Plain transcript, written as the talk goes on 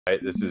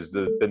right? This has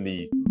been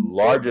the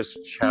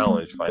largest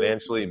challenge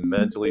financially,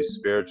 mentally,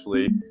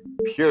 spiritually,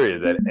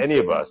 period, that any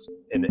of us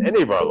in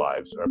any of our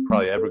lives are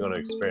probably ever going to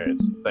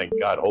experience. Thank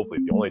God,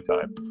 hopefully the only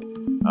time.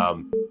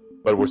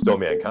 But we're still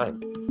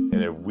mankind.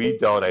 And if we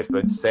don't, I've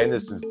been saying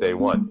this since day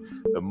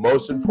one, the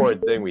most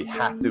important thing we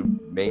have to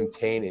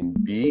maintain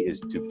and be is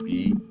to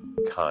be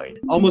kind.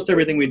 Almost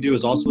everything we do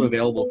is also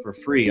available for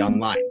free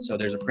online. So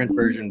there's a print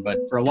version, but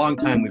for a long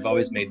time, we've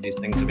always made these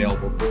things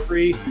available for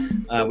free.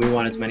 We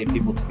want as many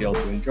people to be able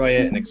to enjoy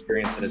it and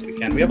experience it as we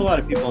can. We have a lot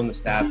of people on the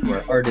staff who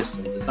are artists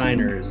and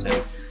designers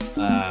and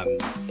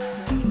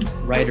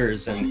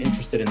writers and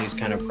interested in these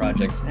kind of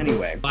projects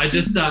anyway. I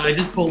just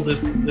pulled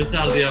this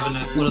out of the oven.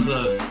 That's one of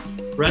the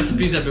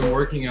recipes I've been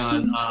working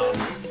on.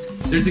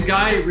 There's a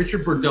guy,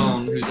 Richard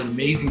Bourdon, who's an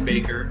amazing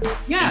baker.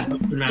 Yeah,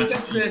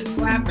 that's the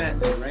slap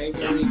method, right?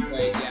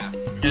 Yeah.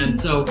 And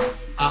so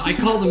I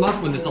called him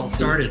up when this all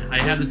started. I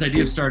had this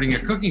idea of starting a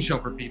cooking show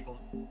for people.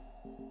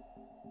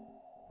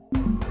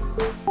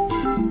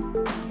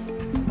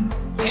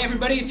 Hey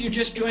everybody, if you're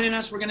just joining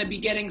us, we're going to be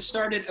getting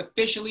started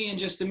officially in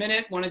just a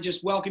minute. Want to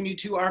just welcome you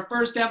to our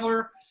first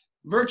ever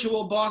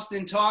virtual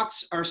Boston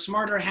Talks, our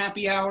Smarter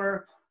Happy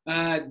Hour,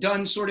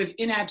 done sort of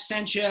in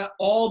absentia,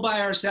 all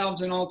by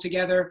ourselves and all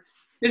together,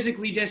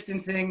 physically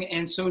distancing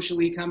and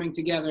socially coming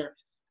together.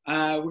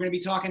 We're going to be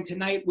talking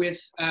tonight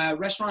with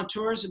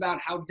restaurateurs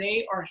about how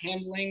they are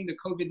handling the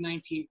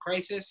COVID-19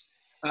 crisis.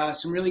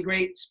 Some really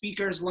great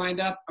speakers lined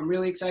up. I'm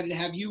really excited to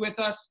have you with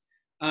us.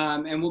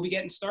 And we'll be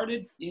getting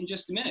started in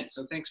just a minute.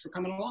 So thanks for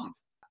coming along.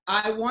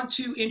 I want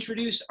to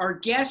introduce our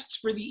guests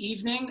for the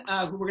evening,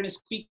 who we're going to be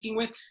speaking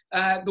with.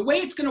 The way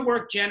it's going to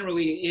work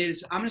generally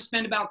is I'm going to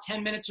spend about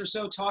 10 minutes or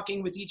so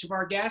talking with each of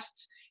our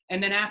guests.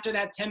 And then after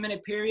that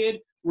 10-minute period,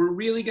 we're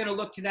really going to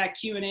look to that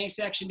Q&A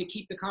section to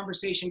keep the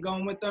conversation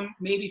going with them,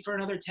 maybe for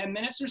another 10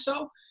 minutes or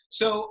so.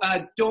 So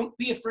don't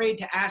be afraid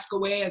to ask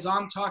away as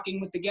I'm talking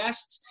with the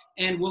guests,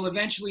 and we'll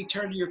eventually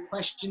turn to your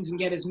questions and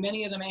get as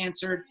many of them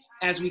answered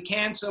as we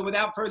can. So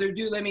without further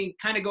ado, let me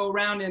kind of go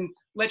around and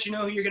let you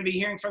know who you're going to be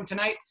hearing from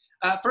tonight.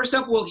 First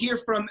up, we'll hear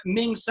from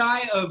Ming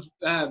Tsai of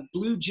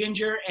Blue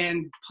Ginger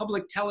and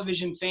public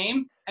television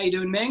fame. How you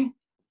doing, Ming?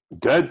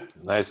 Good.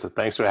 Nice.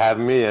 Thanks for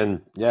having me. And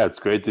yeah, it's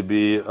great to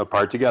be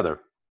apart together,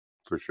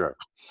 for sure.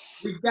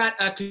 We've got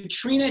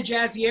Katrina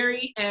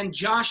Jazzieri and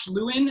Josh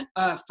Lewin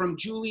from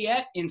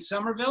Juliet in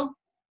Somerville.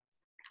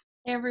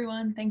 Hey,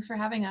 everyone. Thanks for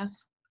having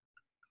us.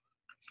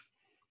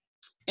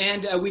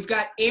 And we've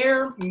got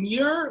Air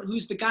Muir,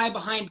 who's the guy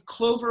behind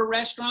Clover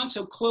Restaurant.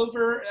 So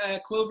Clover,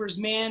 Clover's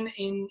man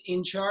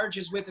in charge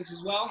is with us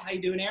as well. How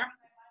you doing, Air?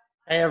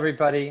 Hey,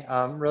 everybody.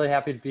 I'm really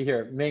happy to be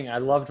here. Ming, I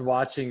loved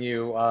watching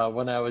you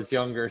when I was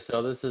younger.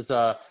 So this is,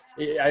 I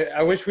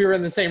wish we were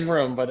in the same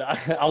room, but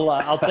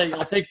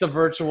I'll take the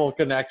virtual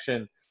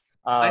connection.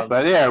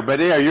 But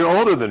Air, you're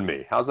older than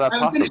me. How's that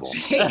possible?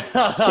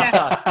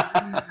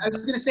 I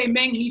was going to say,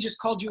 Ming, he just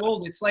called you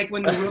old. It's like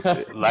when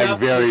the like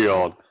very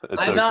old.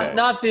 It's okay.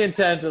 Not the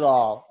intent at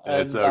all.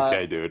 It's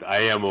okay, dude. I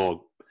am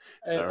old.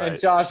 And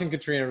Josh and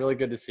Katrina, really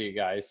good to see you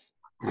guys.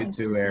 Nice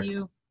to see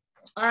you.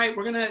 All right,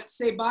 we're going to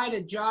say bye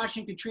to Josh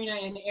and Katrina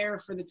and Air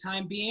for the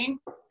time being.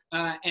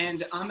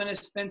 And I'm going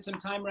to spend some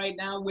time right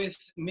now with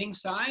Ming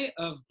Tsai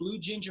of Blue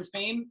Ginger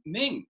fame.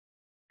 Ming,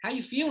 how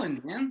you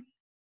feeling, man?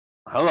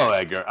 Hello,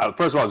 Edgar.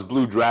 First of all, it's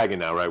Blue Dragon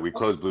now, right? We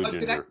closed Blue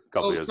Ginger a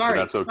couple years ago.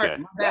 That's okay.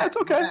 Yeah, it's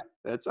okay.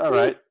 It's all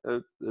right.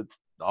 It's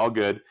all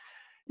good.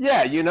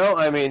 Yeah, you know,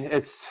 I mean,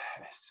 it's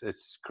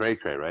cray,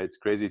 right? It's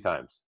crazy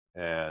times.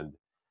 And,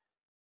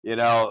 you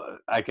know,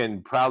 I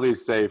can proudly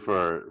say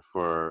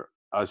for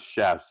us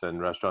chefs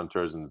and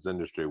restaurateurs in this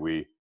industry,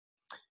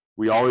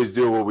 we always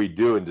do what we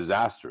do in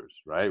disasters,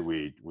 right?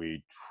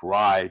 We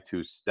try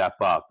to step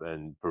up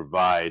and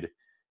provide,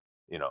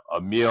 you know,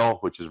 a meal,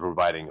 which is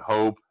providing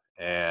hope.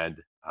 And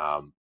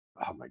oh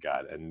my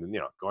God, and you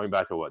know, going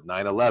back to what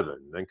 9/11,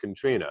 then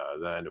Katrina,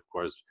 then of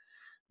course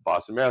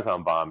Boston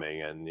Marathon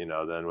bombing, and you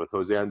know, then with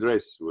Jose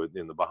Andres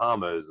in the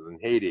Bahamas and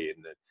Haiti,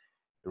 and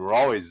we're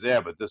always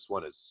there. But this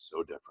one is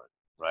so different,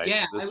 right?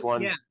 Yeah,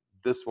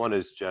 this one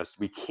is just,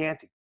 we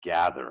can't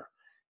gather,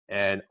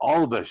 and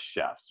all of us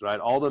chefs, right?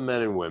 All the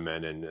men and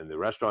women and the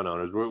restaurant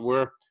owners,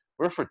 we're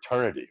a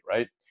fraternity,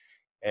 right?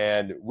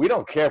 And we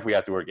don't care if we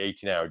have to work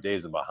 18-hour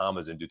days in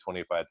Bahamas and do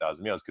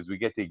 25,000 meals, because we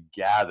get to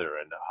gather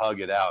and hug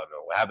it out and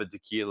have a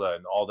tequila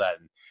and all that.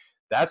 And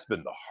that's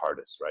been the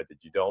hardest, right?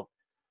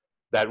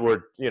 That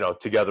we're, you know,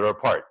 together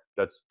apart.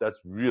 That's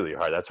really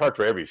hard. That's hard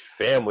for every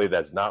family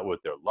that's not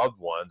with their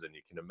loved ones. And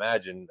you can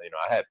imagine, you know,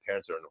 I had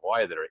parents that are in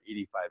Hawaii that are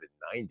 85 and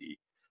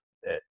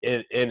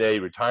 90 in a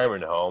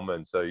retirement home.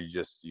 And so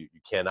you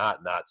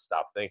cannot not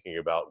stop thinking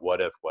about what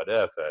if,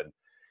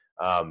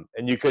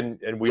 and you can,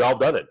 and we all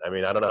done it. I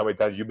mean, I don't know how many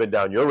times you've been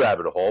down your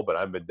rabbit hole, but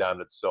I've been down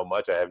it so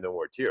much I have no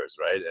more tears,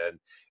 right?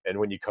 And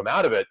when you come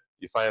out of it,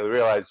 you finally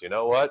realize, you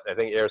know what? I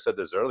think Air said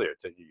this earlier,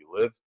 you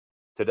live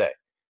today.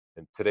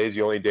 And today's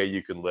the only day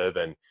you can live.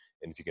 And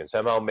if you can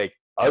somehow make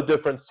a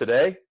difference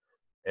today,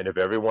 and if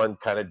everyone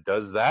kind of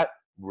does that,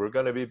 we're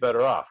going to be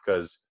better off,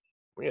 because,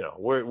 you know,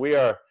 we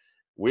are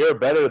we are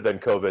better than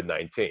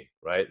COVID-19,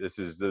 right? This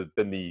has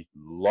been the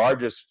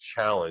largest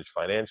challenge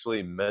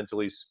financially,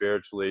 mentally,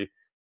 spiritually,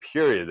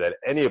 period, that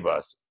any of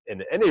us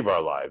in any of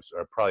our lives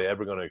are probably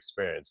ever going to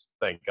experience.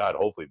 Thank God,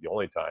 hopefully the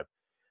only time.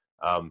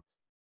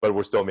 But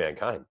we're still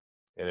mankind.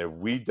 And if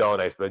we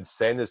don't, I've been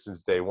saying this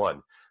since day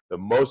one, the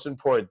most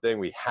important thing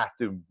we have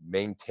to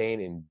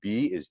maintain and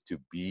be is to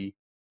be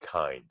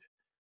kind.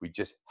 We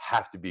just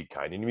have to be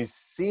kind. And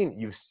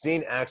you've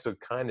seen acts of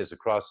kindness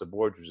across the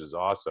board, which is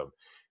awesome.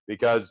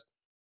 Because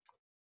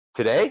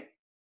today,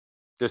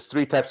 there's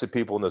 3 types of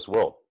people in this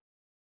world,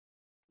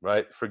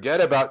 right?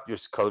 Forget about your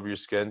color of your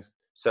skin,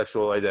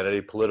 sexual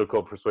identity,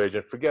 political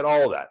persuasion. Forget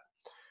all of that.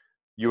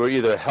 You are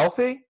either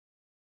healthy,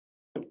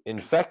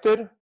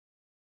 infected,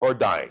 or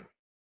dying.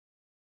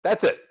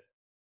 That's it.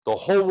 The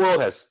whole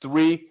world has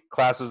 3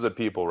 classes of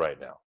people right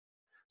now.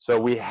 So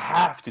we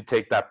have to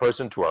take that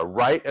person to our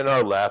right and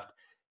our left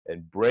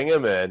and bring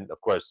them in,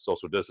 of course,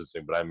 social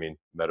distancing, but I mean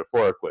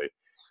metaphorically,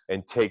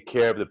 and take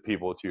care of the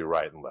people to your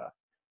right and left.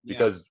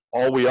 Because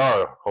all we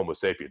are Homo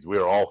sapiens. We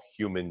are all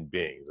human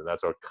beings, and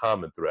that's our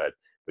common thread.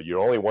 But you're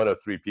only one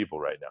of 3 people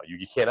right now.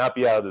 You cannot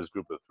be out of this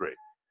group of 3.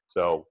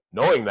 So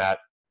knowing that,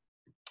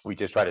 we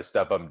just try to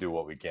step up and do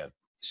what we can.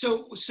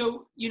 So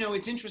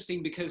it's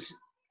interesting because,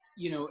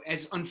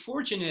 as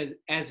unfortunate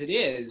as it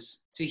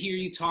is to hear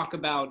you talk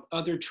about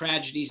other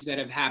tragedies that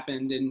have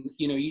happened, and,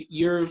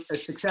 you're a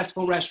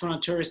successful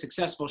restaurateur, a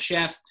successful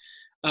chef.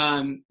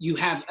 You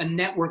have a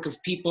network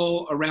of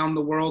people around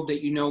the world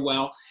that you know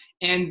well.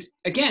 And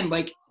again,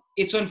 like,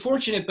 it's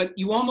unfortunate, but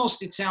you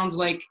almost, it sounds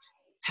like,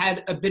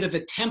 had a bit of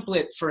a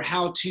template for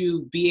how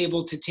to be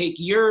able to take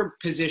your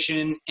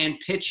position and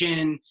pitch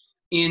in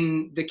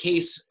the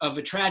case of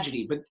a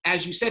tragedy. But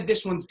as you said,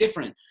 this one's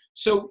different.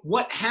 So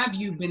what have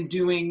you been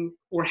doing,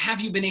 or have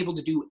you been able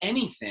to do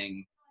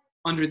anything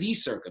under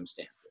these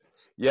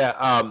circumstances? Yeah,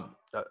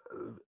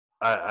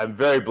 I'm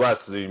very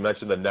blessed, as you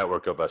mentioned, the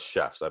network of us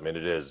chefs. I mean,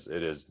 it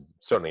is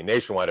certainly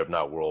nationwide, if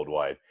not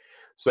worldwide.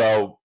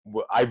 So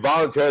I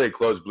voluntarily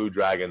closed Blue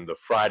Dragon the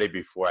Friday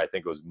before, I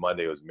think it was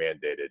Monday, it was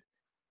mandated.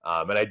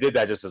 And I did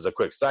that just as a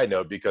quick side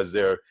note because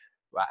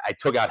I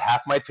took out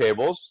half my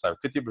tables. So I'm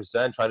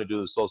 50% trying to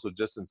do the social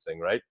distancing,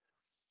 right?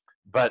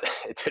 But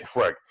it didn't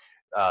work.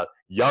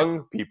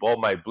 Young people,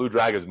 my Blue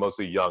Dragon is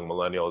mostly young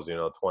millennials,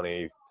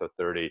 20 to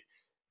 30.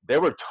 They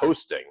were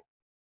toasting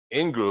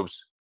in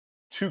groups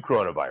to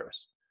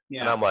coronavirus.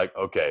 Yeah. And I'm like,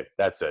 okay,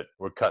 that's it.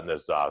 We're cutting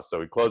this off. So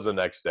we closed the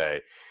next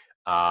day.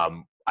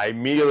 I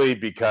immediately,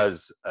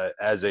 because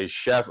as a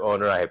chef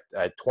owner, I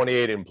had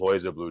 28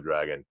 employees at Blue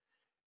Dragon.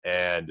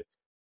 And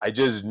I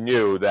just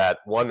knew that,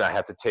 one, I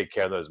have to take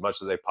care of them as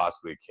much as I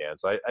possibly can.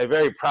 So I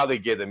very proudly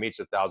gave them each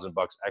 $1,000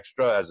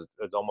 extra, as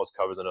it almost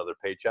covers another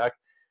paycheck.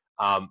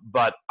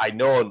 But I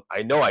know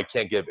I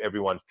can't give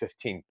everyone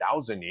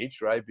 $15,000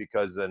 each, right?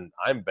 Because then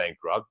I'm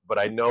bankrupt. But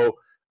I know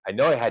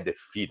I had to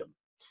feed them.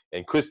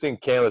 And Christine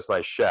Canlis,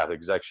 my chef,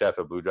 exec chef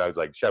at Blue Dragon, was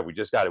like, Chef, we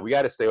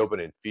got to stay open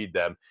and feed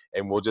them,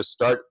 and we'll just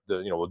start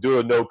we'll do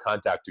a no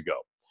contact to go.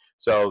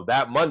 So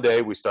that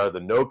Monday we started the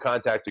no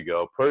contact to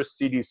go per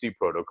CDC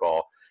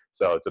protocol.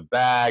 So it's a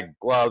bag,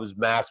 gloves,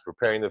 mask,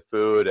 preparing the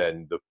food,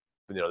 and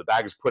the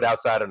bag is put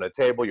outside on a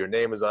table. Your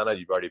name is on it.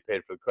 You've already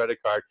paid for the credit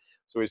card.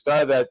 So we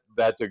started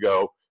that to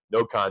go,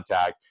 no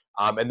contact,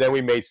 and then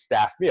we made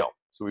staff meal.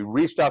 So we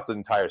reached out to the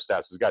entire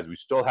staff. So guys, we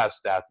still have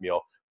staff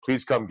meal.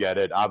 Please come get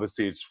it.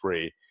 Obviously, it's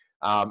free.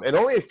 And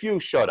only a few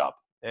showed up.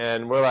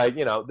 And we're like,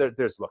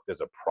 there's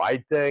a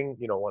pride thing.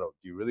 Do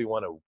you really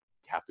want to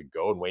have to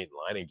go and wait in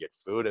line and get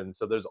food? And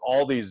so there's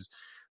all these,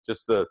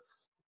 just the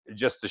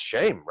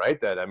shame, right?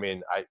 That, I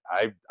mean,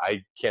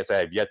 I can't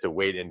say I've yet to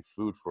wait in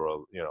food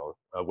for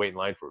wait in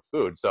line for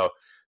food. So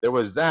there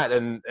was that,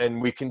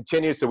 and we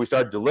continued. So we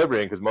started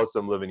delivering, because most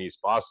of them live in East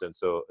Boston.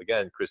 So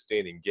again,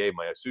 Christine and Gabe,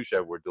 my sous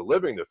chef, were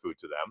delivering the food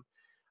to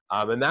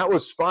them, and that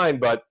was fine.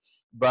 But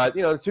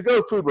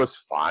to-go food was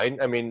fine.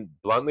 I mean,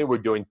 bluntly, we're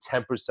doing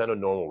 10% of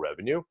normal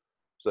revenue.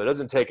 So it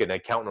doesn't take an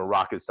accountant or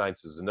rocket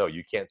scientist to know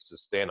you can't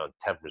sustain on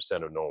 10%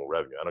 of normal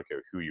revenue. I don't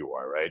care who you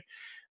are, right?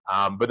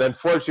 But then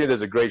fortunately,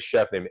 there's a great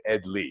chef named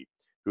Ed Lee,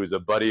 who's a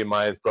buddy of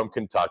mine from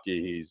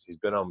Kentucky. He's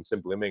been on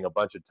Simply Ming a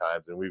bunch of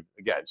times. And we've,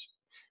 again,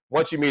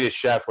 once you meet a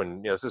chef,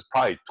 when, this is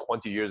probably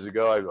 20 years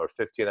ago or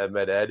 15, I've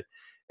met Ed.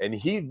 And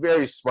he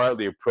very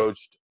smartly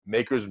approached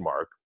Maker's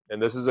Mark.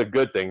 And this is a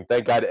good thing.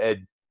 Thank God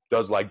Ed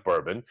does like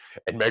bourbon,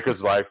 and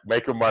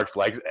Maker Marks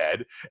likes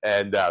Ed,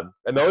 and the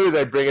only reason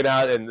I bring it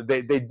out, and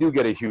they do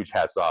get a huge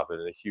hats off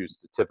and a huge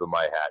tip of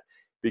my hat,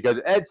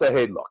 because Ed said,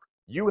 hey, look,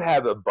 you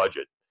have a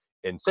budget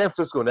in San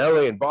Francisco and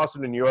LA and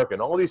Boston and New York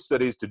and all these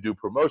cities to do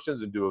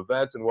promotions and do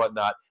events and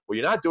whatnot. Well,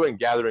 you're not doing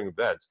gathering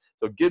events,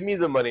 so give me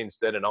the money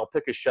instead, and I'll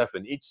pick a chef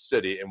in each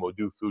city and we'll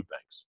do food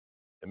banks.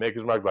 And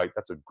Maker's Mark's like,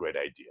 that's a great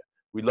idea.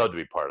 We'd love to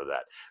be part of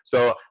that.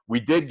 So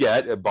we did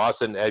get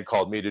Boston. Ed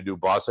called me to do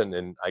Boston,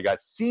 and I got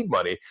seed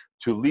money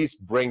to at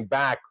least bring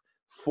back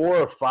 4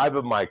 or 5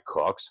 of my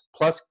cooks,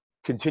 plus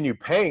continue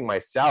paying my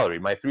salary.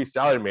 My 3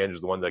 salary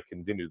managers, the one that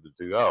continued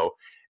to go.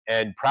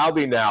 And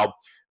proudly now,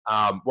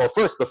 Well,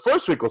 the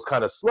first week was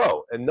kind of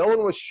slow, and no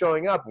one was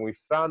showing up. And we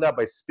found out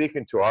by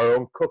speaking to our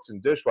own cooks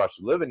and dishwashers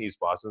who live in East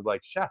Boston,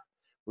 like, chef,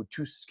 we're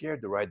too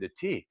scared to ride the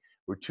T.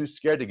 We're too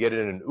scared to get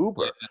in an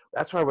Uber.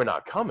 That's why we're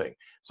not coming.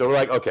 So we're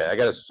like, okay, I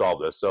got to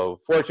solve this. So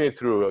fortunately,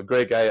 through a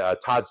great guy,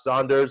 Todd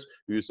Saunders,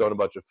 who used to own a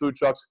bunch of food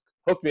trucks,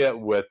 hooked me up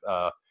with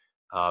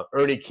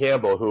Ernie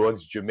Campbell, who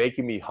owns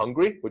Jamaica Me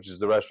Hungry, which is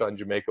the restaurant in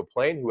Jamaica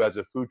Plain, who has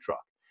a food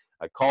truck.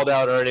 I called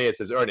out Ernie and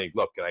says, Ernie,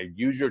 look, can I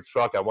use your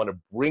truck? I want to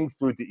bring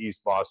food to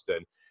East Boston.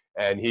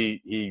 And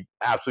he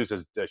absolutely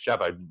says,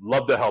 chef, I'd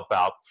love to help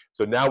out.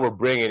 So now we're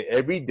bringing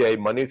every day,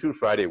 Monday through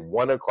Friday,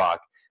 1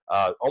 o'clock,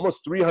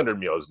 almost 300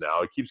 meals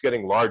now. It keeps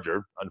getting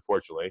larger,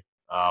 unfortunately,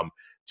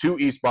 to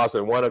East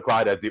Boston, 1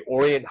 o'clock at the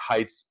Orient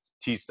Heights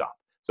Tea Stop.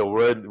 So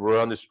we're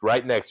on this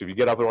right next. If you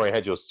get off the Orient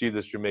Heights, you'll see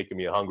this Jamaica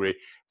Me Hungry.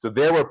 So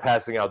there we're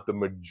passing out the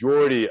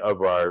majority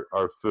of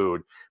our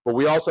food. But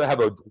we also have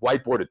a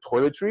whiteboard of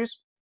toiletries.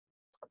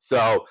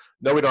 So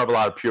no, we don't have a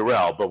lot of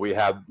Purell, but we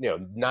have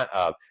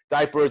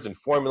diapers and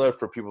formula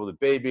for people with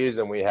babies,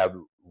 and we have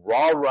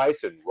raw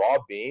rice and raw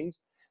beans.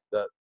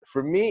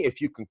 For me, if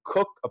you can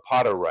cook a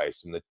pot of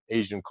rice in the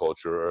Asian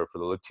culture, or for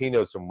the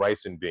Latinos, some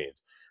rice and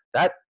beans,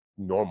 that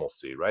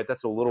normalcy, right?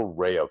 That's a little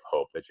ray of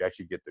hope that you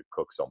actually get to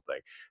cook something.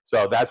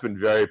 So that's been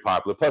very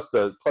popular.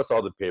 Plus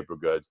all the paper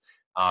goods,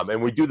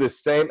 and we do the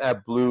same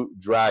at Blue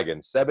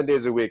Dragon, 7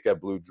 days a week at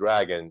Blue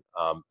Dragon.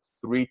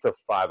 3 to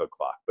 5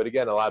 o'clock. But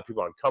again, a lot of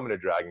people aren't coming to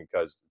Dragon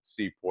because it's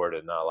Seaport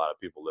and not a lot of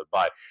people live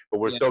by.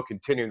 But we're still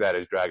continuing that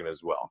as Dragon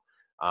as well.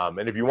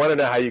 And if you want to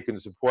know how you can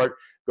support,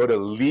 go to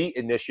Lee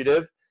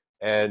Initiative,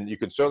 and you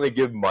can certainly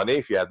give money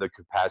if you have the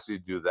capacity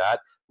to do that.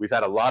 We've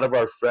had a lot of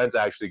our friends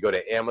actually go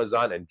to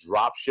Amazon and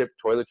drop ship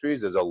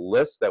toiletries. There's a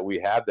list that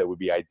we have that would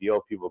be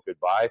ideal people could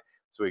buy.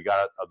 So we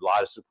got a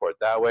lot of support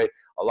that way.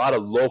 A lot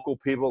of local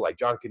people like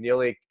John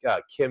Keneally,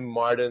 Kim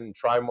Martin,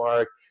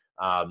 Trimark,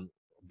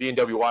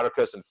 B&W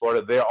Watercress in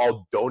Florida, they're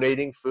all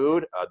donating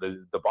food.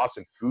 The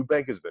Boston Food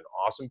Bank has been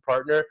an awesome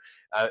partner.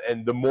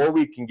 And the more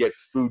we can get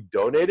food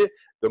donated,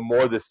 the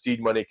more the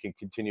seed money can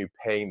continue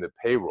paying the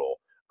payroll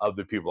of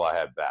the people I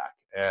have back.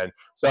 And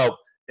so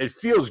it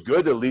feels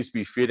good to at least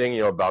be feeding,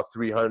 about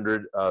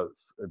 300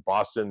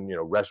 Boston,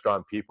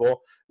 restaurant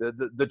people.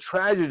 The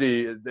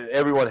tragedy,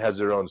 everyone has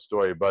their own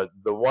story, but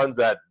the ones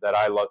that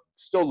I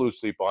still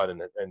lose sleep on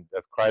and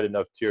have cried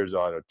enough tears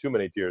on, or too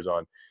many tears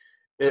on,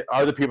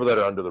 are the people that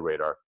are under the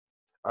radar,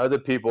 are the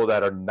people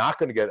that are not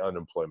going to get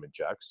unemployment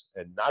checks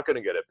and not going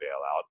to get a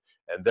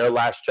bailout. And their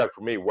last check for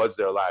me was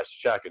their last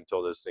check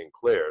until this thing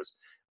clears.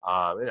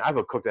 And I have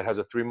a cook that has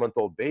a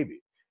 3-month-old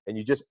baby. And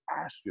you just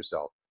ask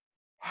yourself,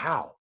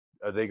 how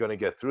are they going to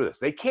get through this?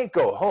 They can't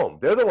go home.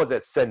 They're the ones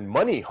that send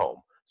money home.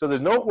 So there's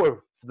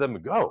nowhere for them to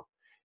go.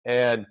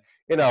 And,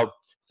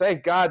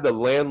 thank God the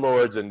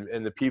landlords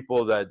and the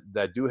people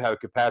that do have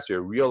capacity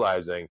are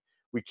realizing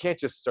we can't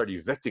just start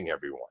evicting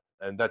everyone.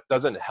 And that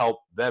doesn't help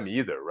them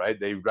either, right?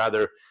 They'd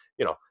rather,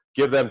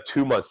 give them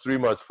 2 months, 3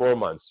 months, 4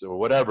 months, or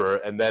whatever,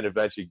 and then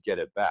eventually get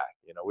it back.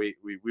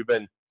 We've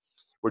been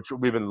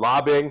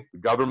lobbying. The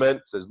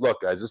government says,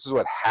 look, guys, this is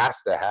what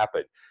has to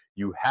happen.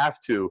 You have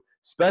to,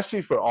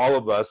 especially for all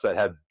of us that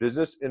have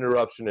business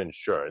interruption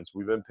insurance.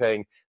 We've been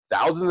paying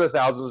thousands of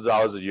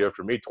dollars a year,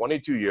 for me,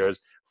 22 years,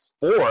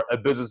 for a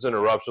business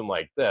interruption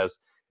like this.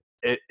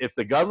 If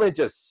the government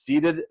just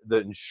seated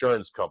the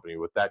insurance company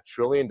with that $1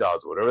 trillion,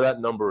 whatever that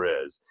number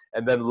is,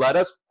 and then let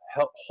us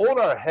hold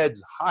our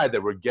heads high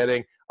that we're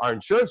getting our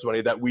insurance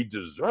money that we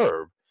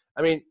deserve.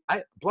 I mean,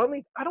 I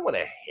don't want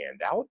a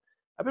handout.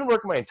 I've been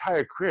working my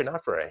entire career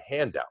not for a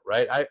handout,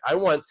 right? I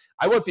want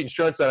the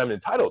insurance that I'm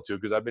entitled to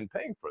because I've been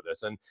paying for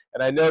this. And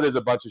I know there's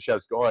a bunch of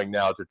chefs going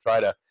now to try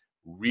to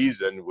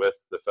reason with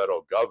the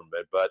federal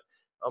government, but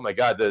oh my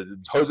God,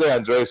 Jose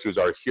Andres, who's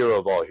our hero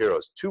of all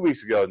heroes, 2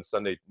 weeks ago in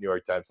Sunday New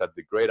York Times had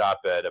the great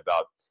op-ed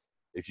about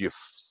if you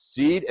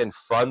seed and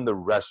fund the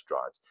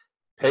restaurants,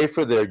 pay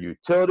for their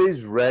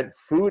utilities, rent,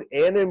 food,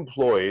 and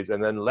employees,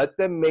 and then let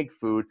them make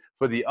food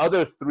for the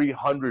other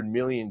 300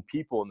 million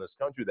people in this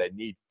country that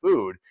need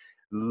food.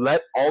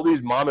 Let all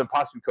these mom and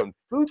pops become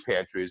food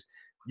pantries.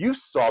 You've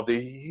solved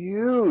a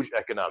huge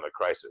economic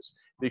crisis,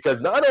 because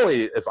not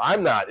only if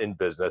I'm not in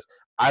business,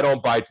 I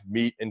don't buy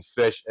meat and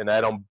fish, and I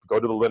don't go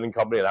to the linen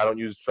company, and I don't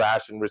use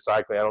trash and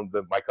recycling.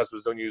 My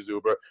customers don't use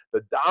Uber.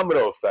 The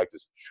domino effect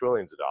is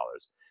trillions of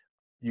dollars.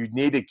 You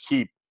need to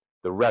keep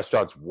the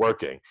restaurants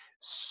working.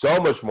 So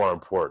much more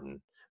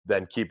important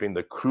than keeping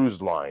the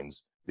cruise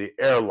lines, the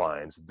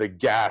airlines, the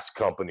gas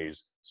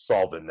companies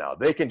solvent now.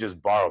 They can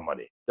just borrow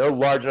money. They're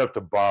large enough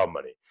to borrow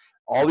money.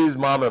 All these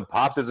mom and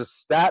pops, there's a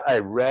stat I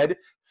read,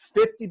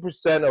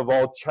 50% of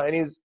all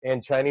Chinese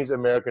and Chinese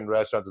American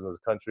restaurants in this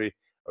country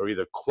are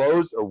either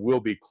closed or will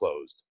be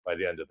closed by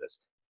the end of this.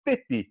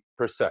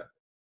 50%.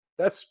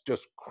 That's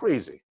just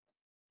crazy.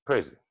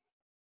 Crazy.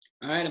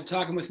 All right, I'm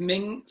talking with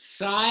Ming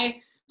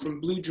Tsai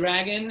from Blue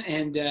Dragon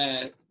and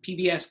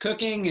PBS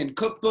Cooking and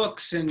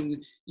cookbooks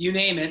and you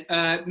name it.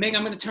 Ming,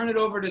 I'm going to turn it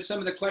over to some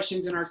of the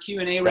questions in our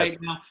Q&A right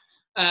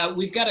now.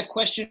 We've got a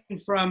question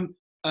from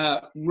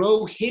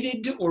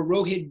Rohitid or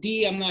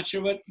Rohidi. I'm not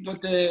sure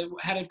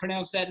how to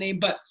pronounce that name,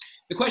 but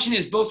the question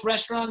is, both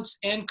restaurants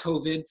and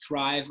COVID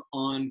thrive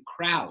on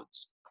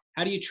crowds.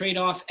 How do you trade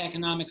off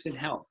economics and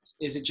health?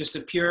 Is it just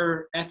a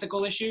pure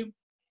ethical issue?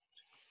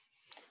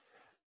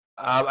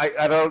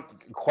 I don't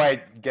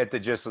quite get the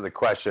gist of the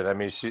question. I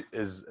mean,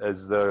 is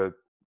the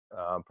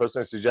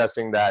person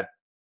suggesting that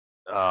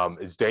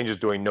it's dangerous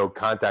doing no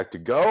contact to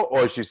go,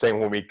 or is she saying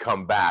when we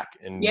come back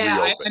and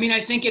reopen? I mean, I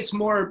think it's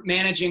more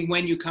managing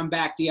when you come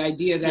back. The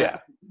idea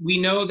that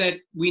we know that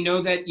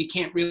you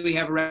can't really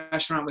have a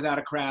restaurant without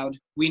a crowd.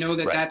 We know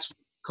that that's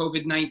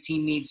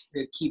COVID-19 needs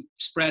to keep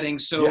spreading.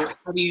 So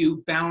how do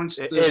you balance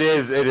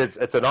those?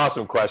 It's an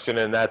awesome question,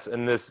 and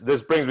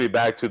this brings me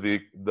back to the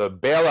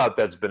bailout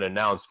that's been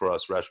announced for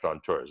us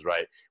restaurateurs,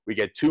 right? We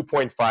get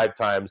 2.5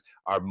 times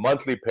our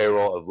monthly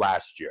payroll of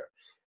last year.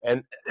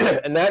 And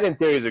that in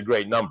theory is a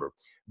great number,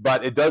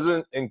 but it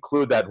doesn't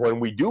include that when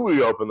we do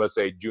reopen, let's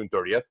say June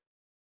 30th,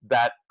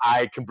 that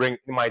I can bring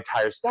my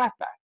entire staff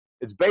back.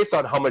 It's based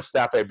on how much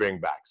staff I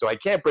bring back. So I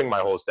can't bring my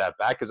whole staff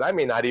back because I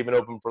may not even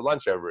open for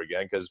lunch ever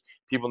again because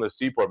people in the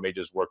seaport may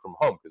just work from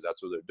home because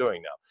that's what they're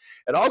doing now.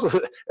 And also,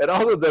 it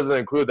also doesn't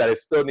include that I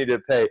still need to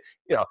pay,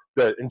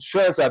 the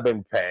insurance I've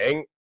been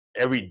paying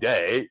every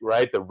day,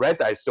 right? The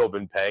rent I still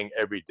been paying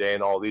every day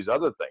and all these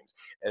other things.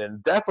 And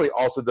it definitely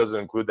also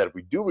doesn't include that if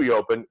we do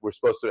reopen, we're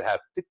supposed to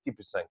have 50%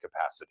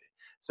 capacity.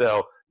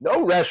 So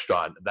no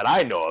restaurant that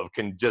I know of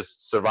can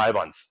just survive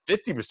on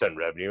 50%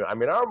 revenue. I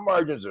mean, our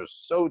margins are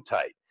so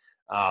tight.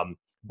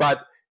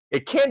 But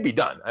it can be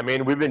done. I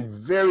mean, we've been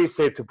very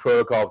safe to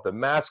protocol with the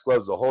mask,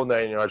 gloves, the whole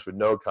 9 yards with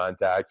no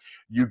contact.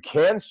 You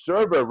can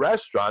serve a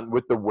restaurant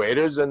with the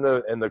waiters and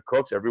the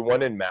cooks,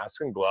 everyone in masks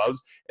and gloves,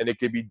 and it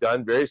can be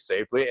done very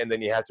safely. And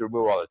then you have to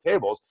remove all the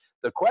tables.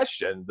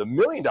 The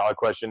million-dollar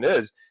question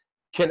is,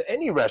 can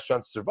any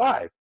restaurant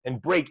survive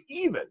and break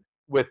even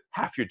with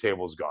half your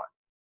tables gone?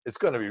 It's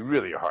going to be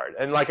really hard.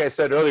 And like I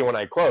said earlier when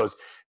I closed,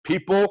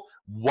 people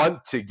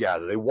want to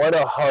gather. They want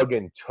to hug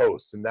and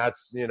toast. And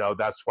that's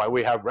why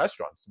we have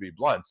restaurants, to be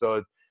blunt.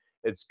 So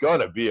it's going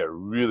to be a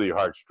really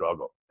hard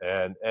struggle.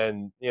 And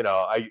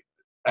I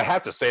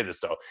have to say this,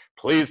 though.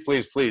 Please,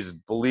 please, please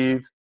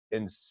believe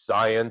in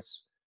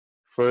science.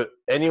 For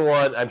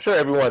anyone, I'm sure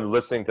everyone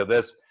listening to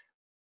this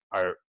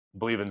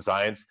believe in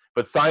science,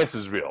 but science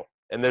is real.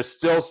 And there's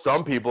still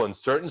some people in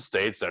certain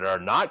states that are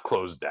not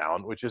closed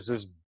down, which is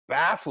just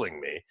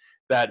baffling me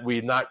that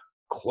we've not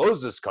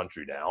closed this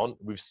country down.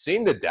 We've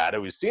seen the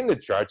data, we've seen the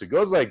charts. It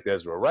goes like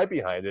this. We're right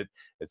behind it.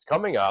 It's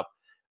coming up.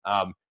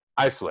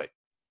 Isolate.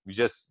 You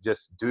just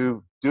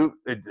don't do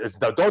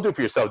it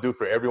for yourself. Do it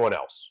for everyone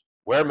else.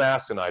 Wear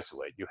masks and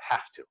isolate. You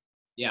have to.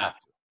 Yeah. Have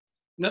to.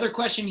 Another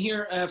question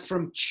here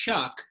from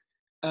Chuck,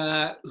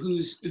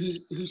 who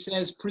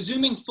says,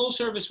 presuming full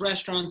service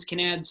restaurants can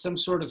add some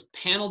sort of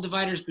panel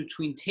dividers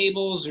between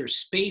tables or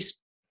space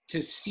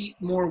to seat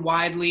more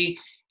widely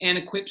and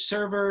equip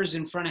servers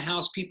and front of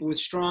house people with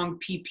strong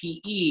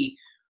PPE,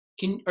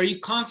 are you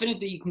confident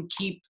that you can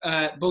keep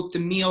both the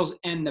meals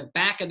and the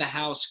back of the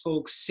house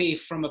folks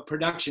safe from a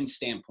production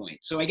standpoint?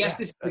 So I guess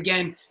this,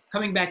 again,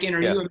 coming back in,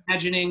 are you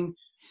imagining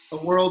a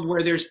world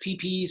where there's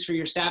PPEs for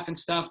your staff and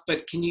stuff,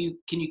 but can you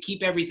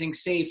keep everything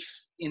safe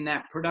in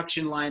that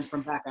production line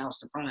from back of house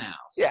to front of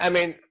house? Yeah, I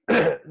mean,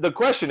 the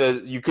question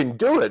is, you can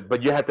do it,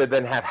 but you have to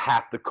then have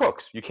half the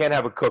cooks. You can't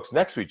have cooks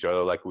next to each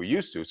other like we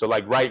used to. So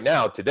like right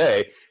now,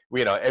 today,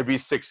 every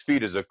 6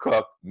 feet is a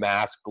cook,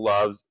 mask,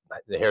 gloves,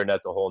 the hairnet,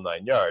 the whole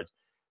 9 yards.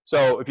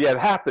 So if you have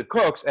half the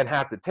cooks and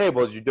half the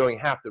tables, you're doing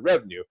half the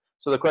revenue.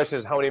 So the question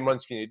is, how many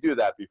months can you do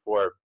that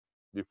before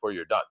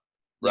you're done?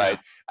 Right. Yeah.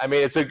 I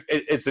mean,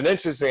 it's an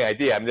interesting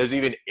idea. I mean, there's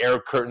even air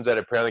curtains that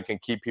apparently can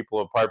keep people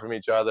apart from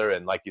each other,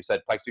 and like you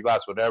said, plexiglass,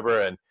 whatever.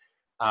 And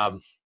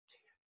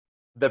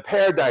the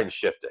paradigm's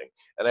shifting,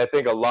 and I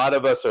think a lot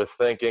of us are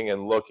thinking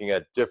and looking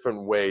at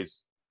different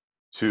ways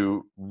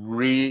to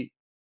redefine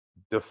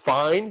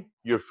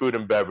your food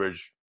and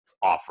beverage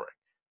offering.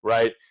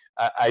 Right.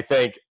 I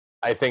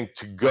think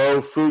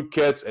to-go food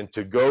kits and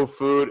to-go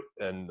food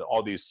and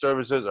all these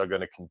services are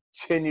going to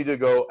continue to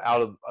go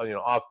out of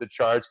off the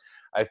charts.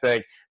 I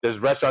think there's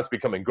restaurants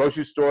becoming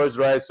grocery stores,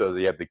 right? So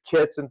you have the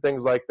kits and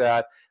things like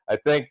that. I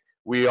think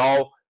we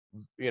all,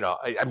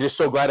 I'm just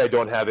so glad I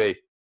don't have a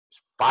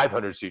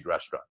 500-seat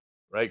restaurant,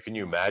 right? Can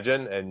you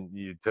imagine? And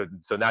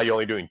so now you're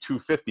only doing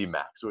 250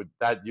 max. So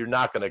that you're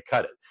not going to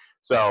cut it.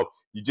 So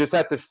you just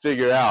have to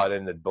figure out,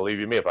 and believe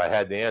you me, if I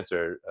had the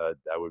answer,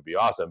 that would be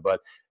awesome. But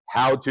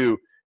how to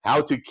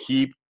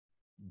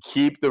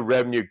keep the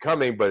revenue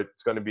coming, but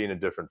it's going to be in a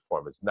different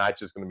form. It's not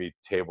just going to be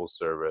table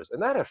service,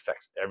 and that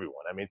affects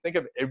everyone. I mean, think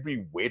of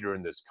every waiter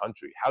in this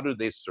country. How do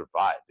they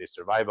survive? They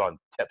survive on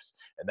tips,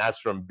 and that's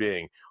from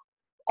being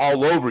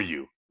all over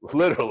you,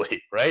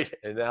 literally, right?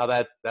 And now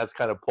that's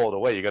kind of pulled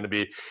away. You're going to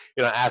be,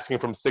 asking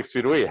from 6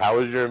 feet away, how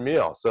was your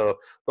meal? So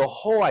the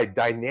whole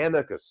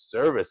dynamic of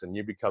service, and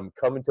you become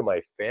coming to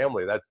my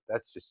family.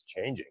 That's just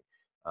changing,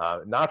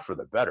 not for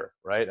the better,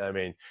 right? I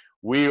mean,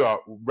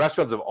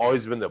 restaurants have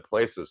always been the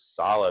place of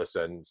solace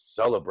and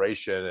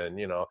celebration, and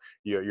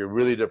you're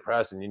really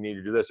depressed and you need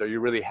to do this, or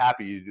you're really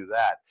happy you do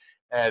that.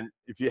 And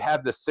if you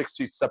have the 6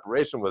 feet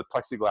separation with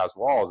plexiglass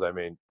walls, I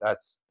mean,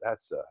 that's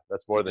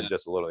more than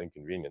just a little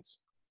inconvenience.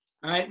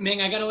 All right,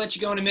 Ming, I got to let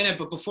you go in a minute,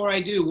 but before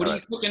I do, what are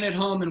you cooking at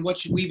home, and what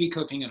should we be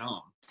cooking at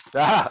home?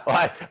 Well,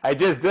 I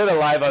just did a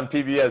live on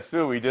PBS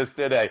too. We just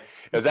did it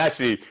was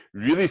actually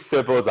really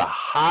simple. It's a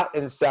hot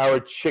and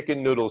sour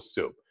chicken noodle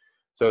soup.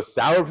 So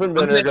sour from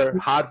vinegar,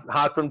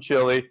 hot from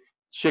chili,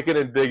 chicken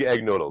and big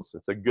egg noodles.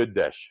 It's a good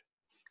dish.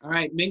 All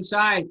right, Ming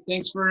Tsai,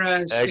 thanks for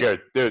Edgar,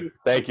 dude,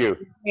 thank you.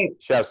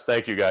 Chefs,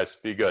 thank you guys.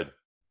 Be good.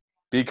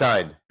 Be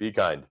kind. Be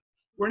kind.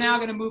 We're now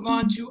going to move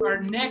on to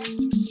our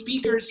next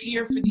speakers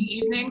here for the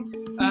evening.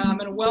 I'm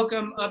going to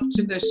welcome up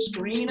to the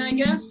screen, I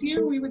guess,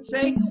 here we would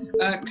say,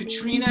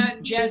 Katrina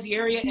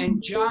Jazieria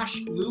and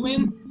Josh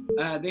Lewin.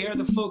 They are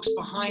the folks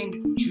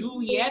behind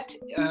Juliet,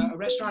 a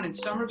restaurant in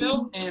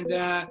Somerville, and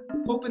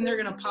hoping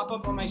they're going to pop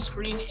up on my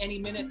screen any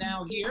minute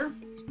now here.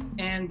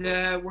 And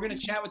we're going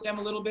to chat with them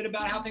a little bit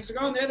about how things are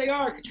going. There they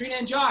are, Katrina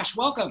and Josh.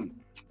 Welcome.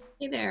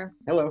 Hey there.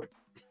 Hello.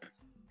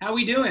 How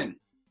we doing?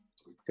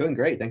 Doing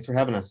great. Thanks for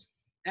having us.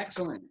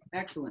 Excellent,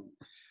 excellent.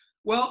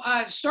 Well,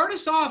 start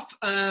us off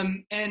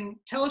and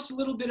tell us a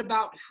little bit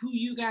about who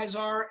you guys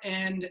are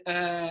and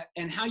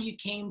how you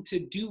came to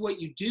do what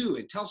you do.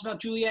 And tell us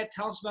about Juliet.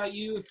 Tell us about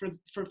you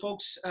for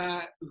folks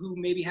who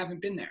maybe haven't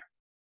been there.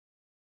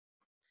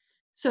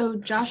 So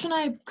Josh and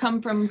I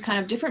come from kind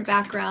of different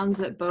backgrounds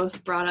that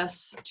both brought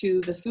us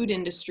to the food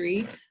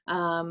industry.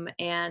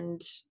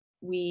 And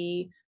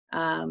we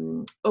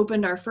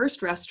opened our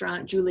first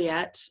restaurant,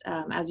 Juliet,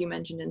 as you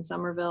mentioned, in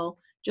Somerville,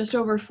 just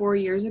over 4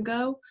 years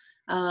ago.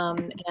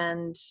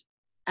 And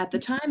at the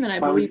time, and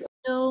I believe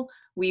still,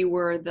 we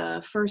were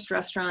the first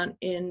restaurant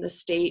in the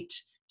state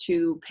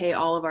to pay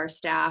all of our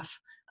staff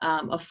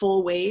a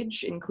full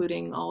wage,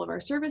 including all of our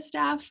service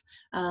staff.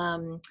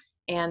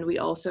 And we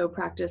also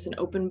practice an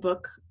open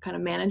book kind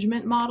of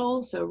management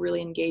model, so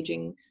really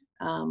engaging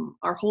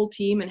our whole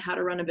team in how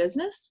to run a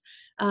business.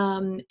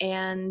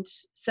 And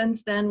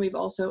since then, we've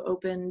also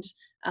opened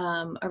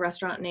a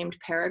restaurant named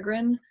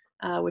Peregrine,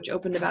 which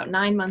opened about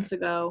 9 months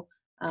ago,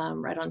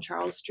 right on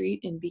Charles Street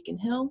in Beacon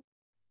Hill.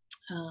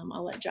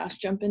 I'll let Josh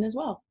jump in as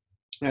well.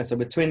 Yeah, so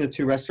between the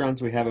two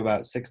restaurants, we have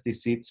about 60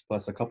 seats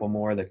plus a couple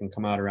more that can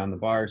come out around the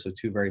bar, so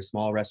 2 very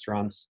small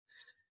restaurants.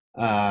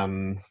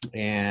 And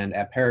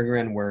at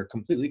Peregrine, we're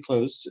completely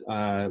closed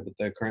with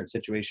the current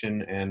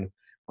situation, and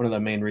one of the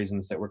main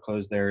reasons that we're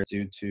closed there is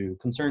due to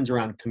concerns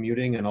around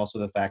commuting and also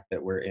the fact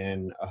that we're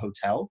in a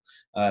hotel.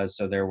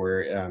 So there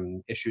were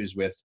issues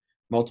with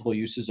multiple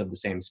uses of the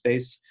same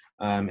space.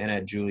 And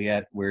at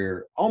Juliet,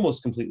 we're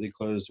almost completely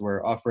closed.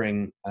 We're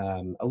offering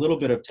a little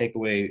bit of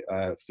takeaway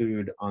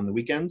food on the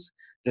weekends.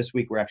 This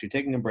week, we're actually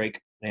taking a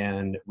break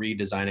and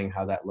redesigning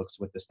how that looks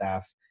with the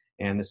staff.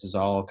 And this is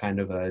all kind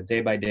of a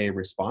day-by-day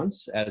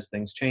response as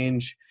things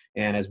change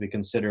and as we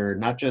consider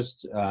not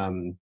just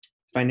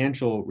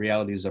financial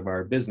realities of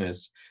our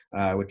business,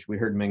 which we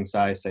heard Ming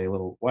Tsai say a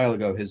little while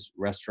ago. His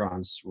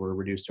restaurants were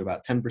reduced to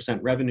about 10%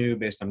 revenue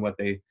based on what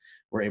they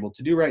were able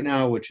to do right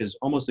now, which is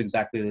almost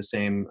exactly the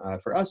same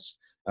for us.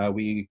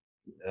 The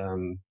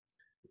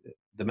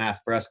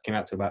math for us came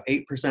out to about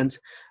 8%.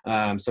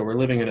 So we're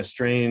living in a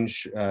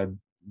strange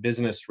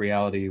business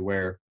reality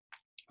where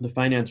the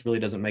finance really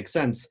doesn't make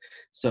sense.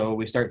 So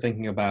we start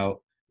thinking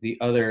about the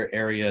other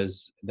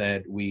areas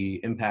that we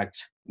impact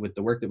with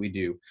the work that we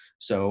do.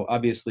 So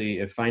obviously,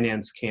 if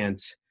finance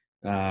can't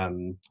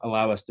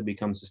allow us to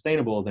become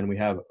sustainable, then we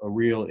have a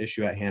real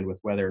issue at hand with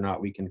whether or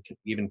not we can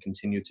even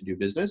continue to do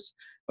business.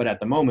 But at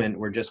the moment,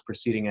 we're just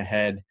proceeding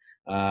ahead,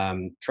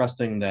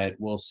 trusting that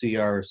we'll see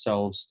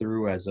ourselves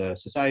through as a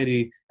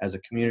society, as a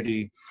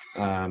community,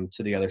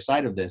 to the other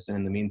side of this. And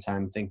in the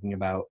meantime, thinking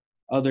about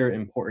other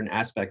important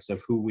aspects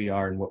of who we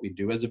are and what we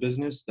do as a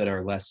business that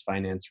are less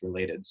finance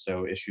related.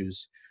 So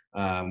issues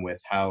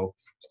with how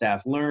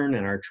staff learn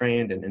and are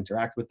trained and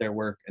interact with their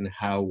work, and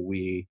how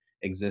we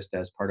exist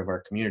as part of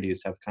our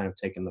communities have kind of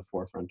taken the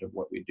forefront of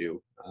what we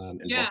do.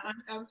 Yeah,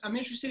 I'm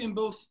interested in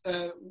both,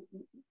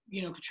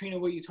 Katrina,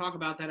 what you talk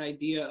about, that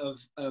idea of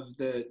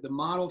the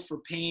model for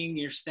paying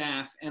your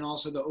staff and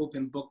also the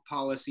open book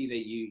policy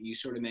that you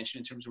sort of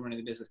mentioned in terms of running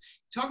the business.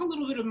 Talk a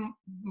little bit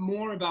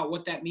more about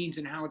what that means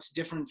and how it's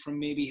different from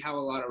maybe how a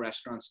lot of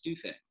restaurants do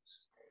things.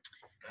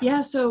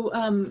 Yeah, so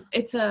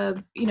it's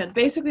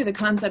basically the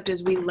concept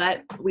is we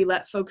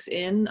let folks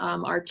in,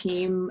 our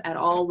team at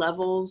all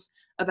levels,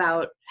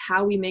 about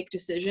how we make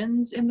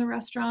decisions in the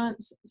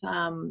restaurants,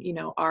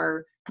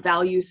 our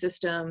value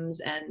systems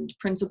and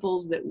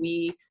principles that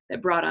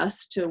brought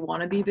us to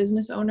want to be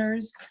business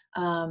owners.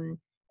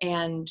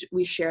 And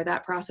we share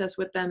that process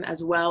with them,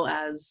 as well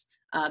as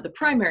the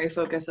primary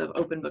focus of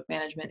open book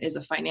management is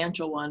a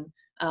financial one,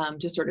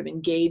 to sort of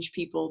engage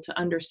people to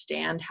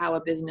understand how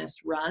a business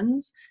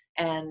runs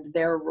and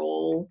their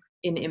role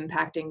in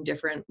impacting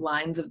different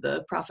lines of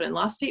the profit and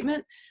loss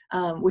statement,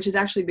 which is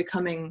actually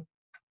becoming,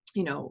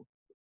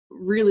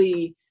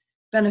 really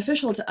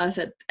beneficial to us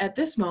at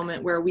this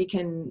moment, where we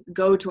can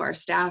go to our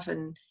staff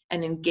and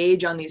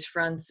engage on these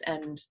fronts,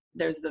 and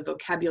there's the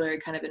vocabulary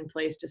kind of in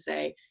place to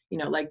say,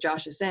 like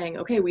Josh is saying,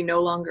 okay, we no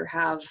longer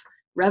have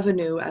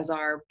revenue as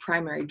our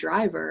primary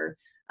driver.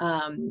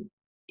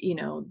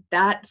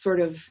 That sort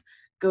of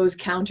goes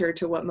counter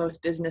to what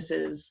most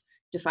businesses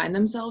define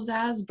themselves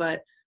as,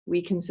 but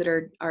we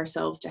consider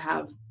ourselves to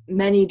have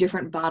many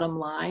different bottom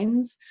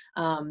lines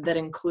that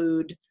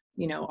include,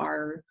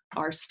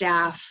 our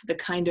staff, the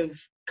kind of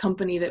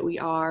company that we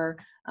are,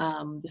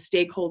 the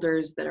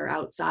stakeholders that are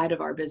outside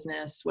of our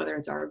business, whether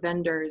it's our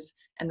vendors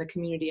and the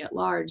community at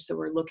large. So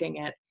we're looking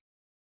at,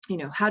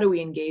 how do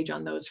we engage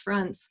on those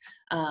fronts,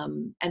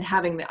 and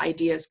having the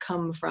ideas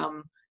come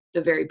from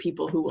the very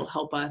people who will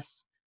help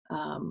us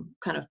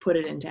kind of put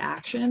it into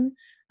action,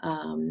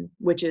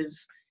 which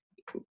is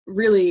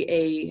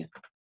really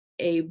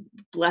a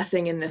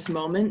blessing in this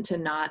moment to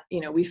not,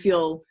 we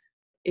feel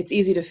it's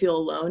easy to feel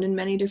alone in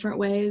many different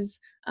ways,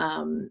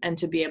 and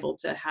to be able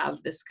to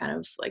have this kind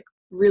of like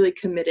really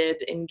committed,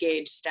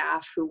 engaged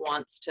staff who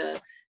wants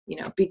to,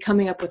 be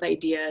coming up with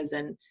ideas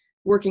and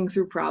working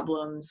through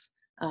problems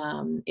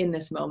in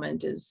this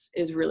moment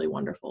is really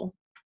wonderful.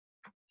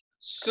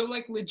 So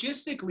like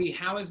logistically,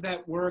 how has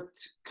that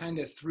worked kind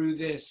of through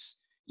this,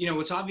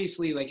 it's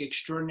obviously like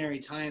extraordinary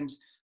times,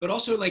 but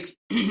also like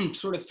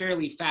sort of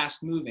fairly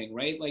fast moving,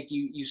 right? Like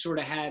you sort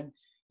of had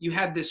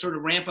this sort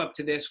of ramp up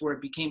to this where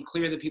it became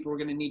clear that people were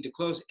going to need to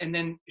close. And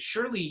then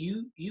surely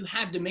you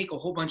had to make a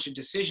whole bunch of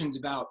decisions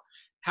about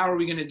how are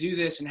we going to do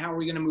this and how are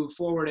we going to move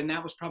forward? And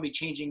that was probably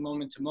changing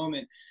moment to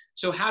moment.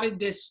 So how did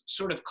this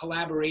sort of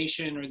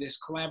collaboration or this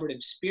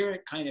collaborative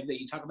spirit kind of that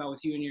you talk about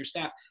with you and your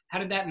staff, how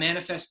did that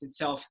manifest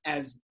itself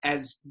as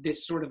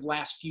this sort of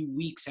last few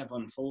weeks have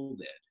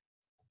unfolded?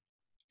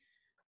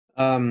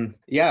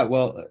 Yeah,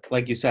 well,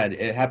 like you said,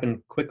 it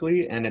happened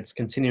quickly and it's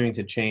continuing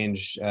to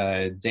change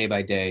day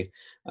by day.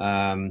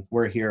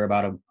 We're here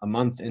about a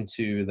month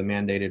into the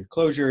mandated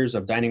closures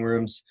of dining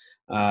rooms,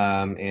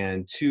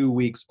 and 2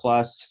 weeks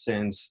plus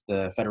since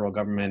the federal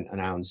government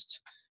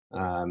announced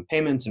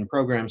payments and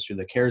programs through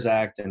the CARES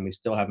Act, and we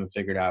still haven't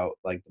figured out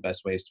like the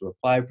best ways to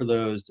apply for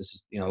those. This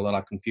is, a lot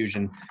of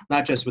confusion,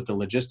 not just with the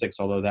logistics,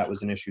 although that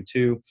was an issue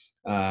too.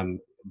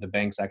 The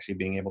banks actually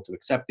being able to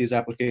accept these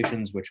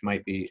applications, which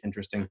might be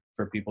interesting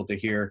for people to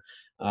hear,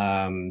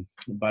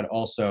 but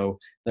also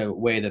the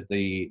way that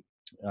the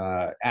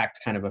act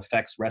kind of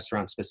affects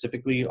restaurants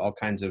specifically, all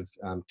kinds of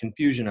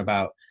confusion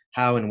about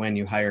how and when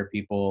you hire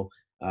people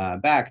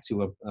back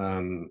to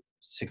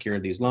secure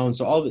these loans.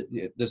 So all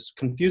this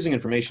confusing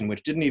information,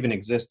 which didn't even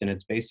exist in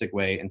its basic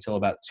way until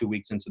about 2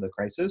 weeks into the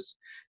crisis.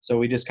 So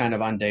we just kind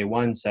of on day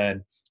one said,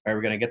 all right,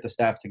 we're going to get the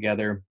staff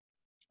together,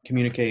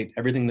 communicate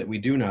everything that we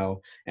do know.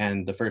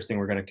 And the first thing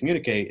we're going to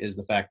communicate is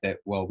the fact that,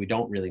 well, we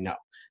don't really know,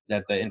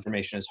 that the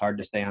information is hard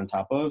to stay on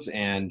top of,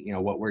 and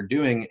what we're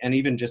doing, and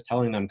even just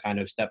telling them kind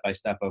of step by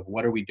step of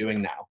what are we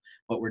doing now.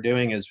 What we're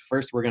doing is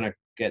first we're going to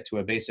get to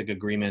a basic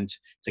agreement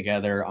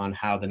together on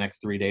how the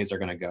next 3 days are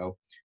going to go.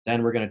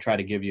 Then we're going to try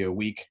to give you a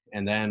week,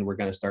 and then we're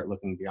going to start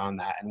looking beyond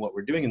that. And what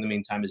we're doing in the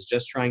meantime is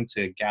just trying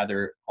to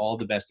gather all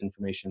the best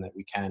information that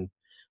we can,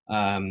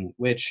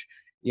 which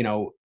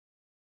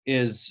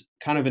is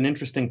kind of an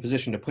interesting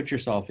position to put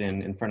yourself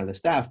in front of the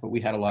staff, but we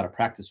had a lot of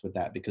practice with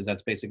that because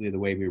that's basically the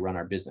way we run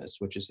our business,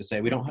 which is to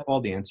say we don't have all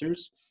the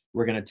answers.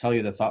 We're going to tell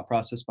you the thought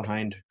process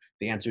behind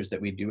the answers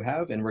that we do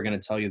have, and we're going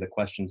to tell you the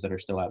questions that are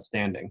still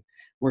outstanding.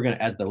 We're going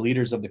to, as the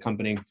leaders of the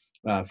company,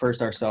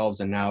 first ourselves,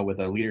 and now with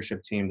a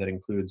leadership team that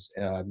includes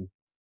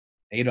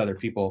 8 other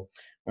people,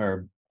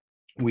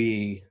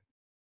 we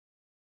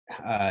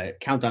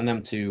count on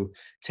them to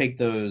take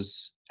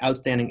those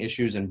outstanding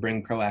issues and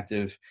bring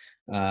proactive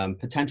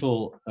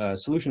potential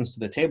solutions to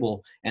the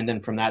table. And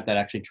then from that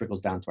actually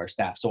trickles down to our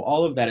staff. So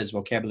all of that is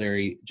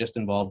vocabulary just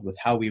involved with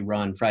how we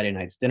run Friday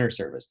night's dinner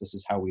service. This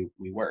is how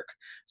we work.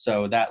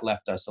 So that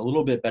left us a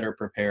little bit better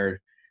prepared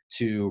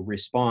to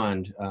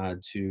respond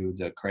to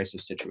the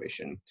crisis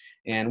situation.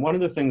 And one of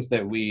the things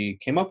that we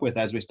came up with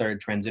as we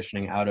started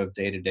transitioning out of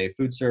day-to-day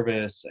food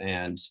service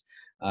and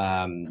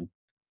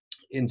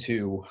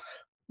into,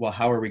 well,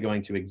 how are we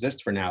going to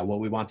exist for now? Well,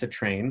 we want to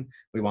train,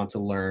 we want to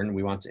learn,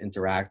 we want to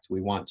interact,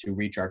 we want to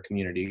reach our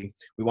community,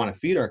 we want to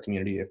feed our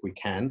community if we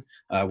can,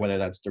 whether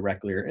that's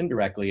directly or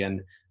indirectly.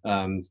 And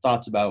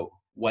thoughts about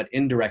what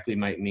indirectly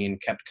might mean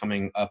kept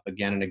coming up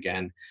again and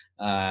again.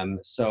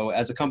 So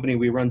as a company,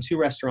 we run 2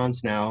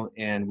 restaurants now,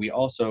 and we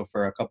also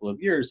for a couple of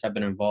years have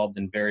been involved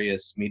in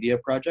various media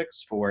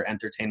projects for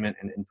entertainment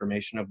and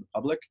information of the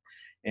public.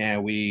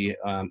 And we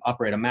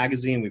operate a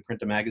magazine, we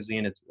print a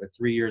magazine, it's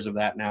 3 years of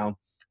that now.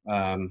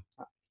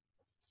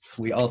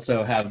 We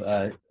also have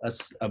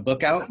a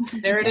book out.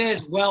 There it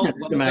is. Well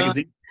the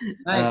magazine.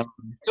 Nice.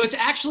 So it's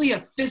actually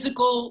a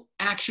physical,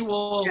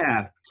 actual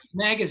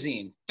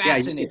magazine.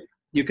 Fascinating. Yeah,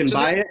 you can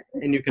buy it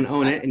and you can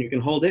own it and you can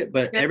hold it,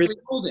 but everything.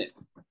 Hold it.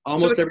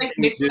 almost it's everything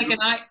we do.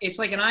 it's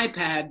like an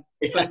iPad,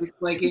 Yeah. but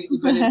it's like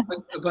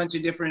a bunch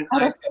of different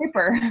Out of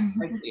paper.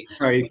 I see.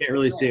 Sorry, you can't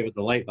really see it with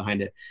the light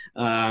behind it.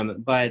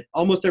 But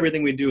almost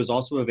everything we do is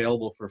also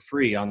available for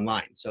free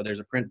online. So there's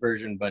a print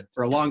version, but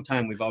for a long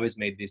time, we've always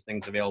made these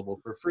things available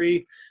for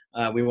free.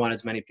 We want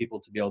as many people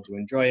to be able to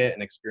enjoy it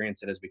and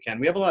experience it as we can.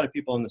 We have a lot of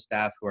people on the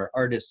staff who are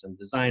artists and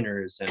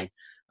designers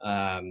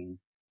and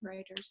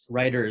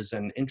writers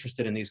and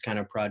interested in these kind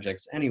of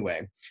projects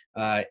anyway.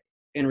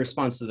 In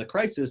response to the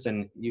crisis,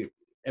 and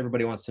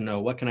everybody wants to know,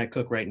 what can I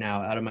cook right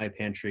now out of my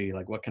pantry?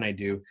 Like, what can I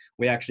do?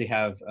 We actually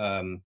have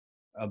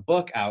a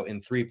book out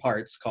in 3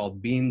 parts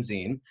called Bean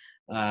Zine,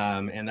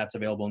 and that's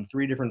available in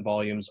 3 different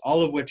volumes,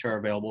 all of which are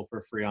available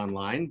for free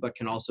online, but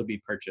can also be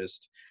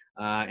purchased.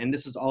 And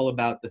this is all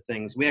about the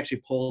things, we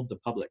actually polled the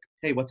public.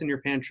 Hey, what's in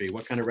your pantry?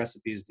 What kind of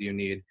recipes do you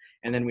need?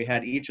 And then we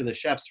had each of the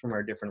chefs from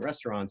our different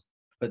restaurants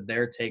put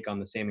their take on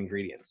the same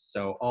ingredients.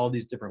 So all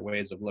these different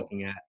ways of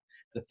looking at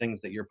the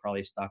things that you're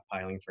probably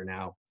stockpiling for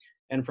now.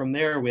 And from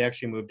there, we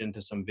actually moved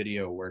into some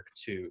video work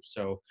too.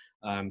 So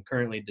I'm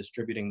currently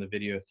distributing the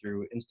video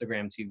through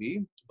Instagram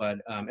TV, but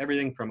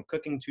everything from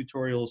cooking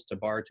tutorials to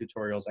bar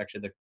tutorials.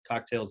 Actually, the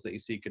cocktails that you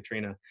see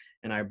Katrina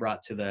and I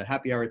brought to the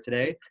happy hour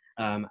today,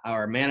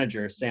 our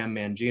manager, Sam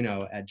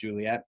Mangino at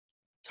Juliet,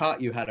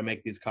 taught you how to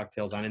make these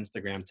cocktails on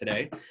Instagram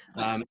today.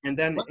 And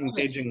then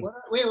engaging.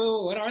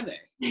 What are they?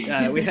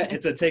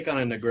 It's a take on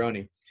a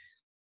Negroni.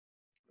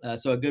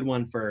 So a good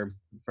one for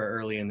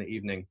early in the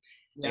evening.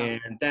 Yeah.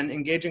 And then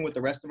engaging with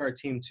the rest of our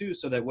team too,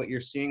 so that what you're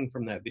seeing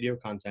from that video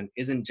content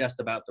isn't just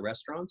about the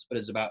restaurants, but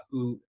is about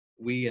who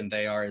we and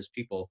they are as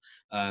people.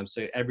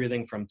 So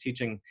everything from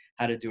teaching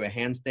how to do a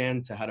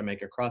handstand to how to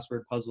make a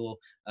crossword puzzle,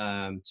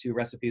 to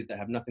recipes that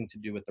have nothing to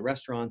do with the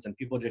restaurants, and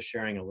people just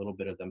sharing a little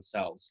bit of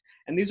themselves.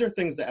 And these are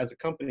things that as a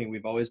company,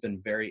 we've always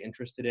been very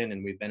interested in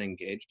and we've been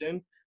engaged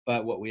in.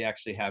 But what we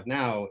actually have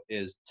now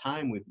is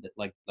time we've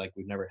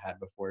we've never had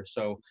before.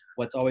 So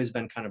what's always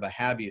been kind of a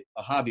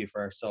hobby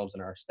for ourselves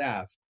and our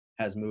staff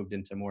has moved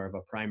into more of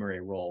a primary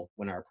role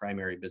when our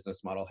primary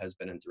business model has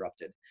been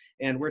interrupted.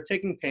 And we're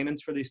taking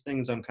payments for these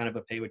things on kind of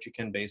a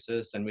pay-what-you-can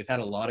basis, and we've had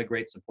a lot of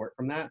great support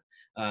from that.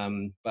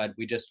 But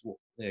we just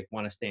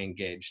want to stay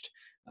engaged.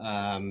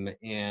 And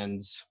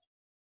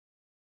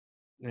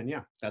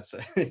yeah, that's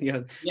yeah.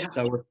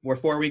 So we're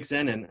 4 weeks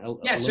in, and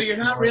so you're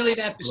not really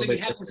that. So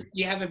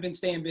you haven't been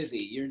staying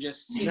busy. You're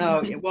just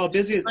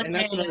busy, and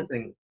that's another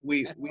thing.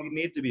 We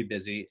need to be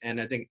busy,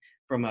 and I think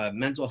from a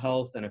mental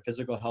health and a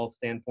physical health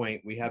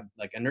standpoint, we have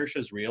inertia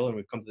is real, and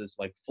we've come to this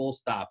full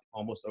stop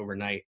almost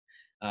overnight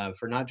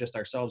for not just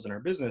ourselves and our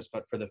business,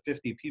 but for the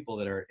 50 people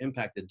that are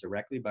impacted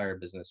directly by our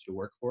business who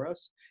work for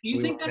us. Do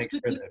you think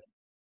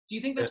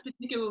that's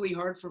particularly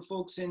hard for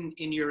folks in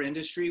your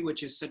industry,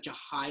 which is such a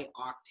high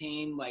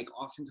octane,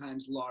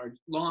 oftentimes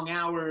long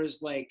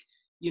hours, it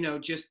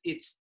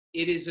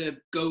is a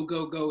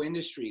go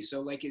industry.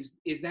 So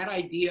is that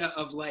idea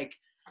of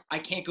I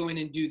can't go in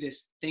and do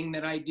this thing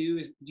that I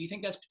do, do you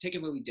think that's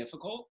particularly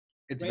difficult?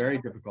 It's very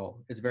difficult.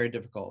 It's very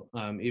difficult,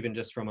 even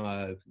just from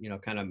a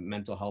kind of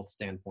mental health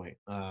standpoint.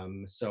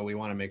 So we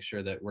want to make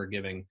sure that we're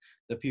giving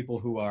the people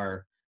who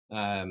are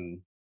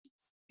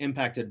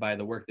impacted by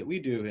the work that we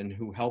do and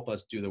who help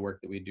us do the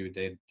work that we do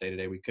day to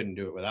day. We couldn't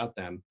do it without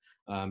them.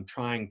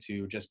 Trying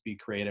to just be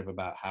creative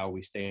about how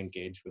we stay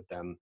engaged with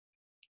them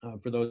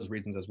for those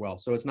reasons as well.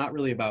 So it's not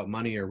really about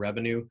money or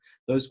revenue.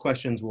 Those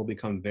questions will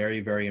become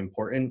very, very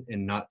important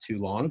in not too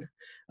long.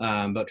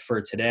 But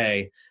for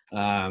today,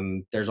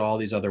 there's all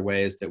these other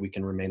ways that we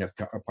can remain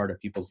a part of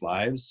people's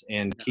lives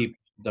and keep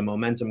the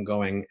momentum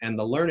going and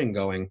the learning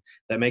going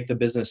that make the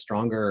business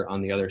stronger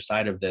on the other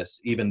side of this,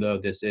 even though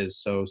this is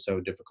so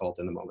difficult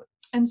in the moment.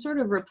 And sort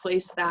of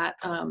replace that,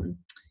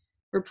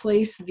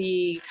 replace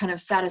the kind of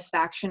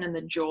satisfaction and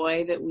the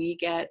joy that we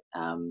get,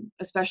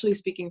 especially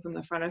speaking from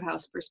the front of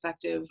house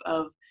perspective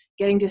of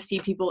getting to see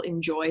people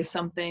enjoy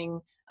something,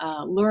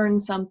 learn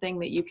something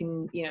that you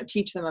can,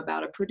 teach them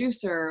about a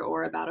producer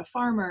or about a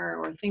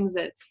farmer or things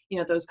that,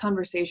 those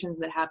conversations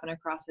that happen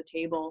across the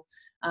table,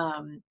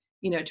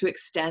 to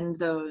extend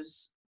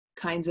those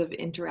kinds of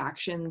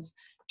interactions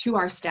to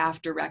our staff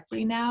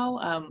directly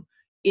now.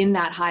 In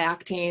that high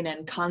octane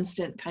and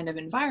constant kind of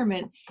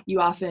environment,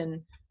 you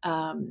often,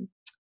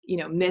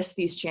 miss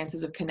these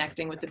chances of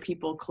connecting with the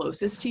people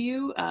closest to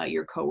you,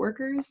 your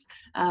coworkers.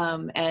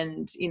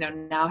 And,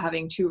 now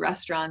having 2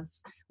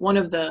 restaurants, one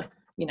of the,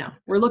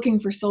 we're looking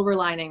for silver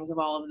linings of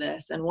all of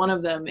this. And one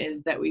of them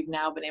is that we've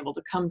now been able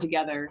to come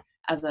together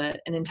as an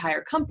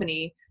entire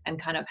company and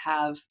kind of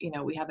have,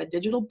 we have a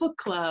digital book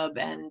club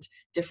and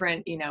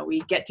different, we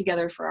get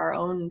together for our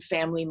own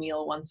family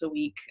meal once a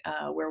week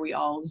where we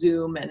all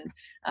Zoom and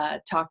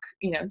talk,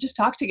 just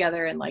talk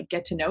together and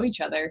get to know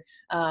each other.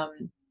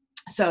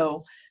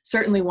 So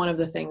certainly one of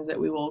the things that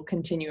we will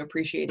continue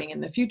appreciating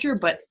in the future,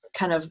 but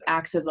kind of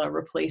acts as a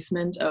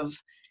replacement of,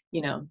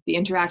 the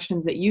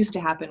interactions that used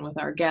to happen with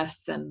our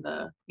guests and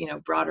the,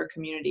 broader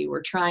community.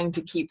 We're trying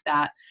to keep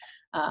that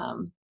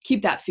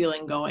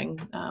feeling going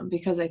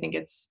because I think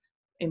it's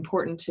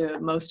important to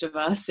most of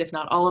us, if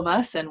not all of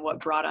us, and what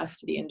brought us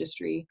to the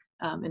industry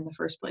in the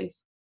first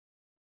place.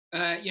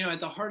 At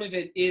the heart of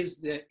it is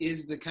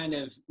the kind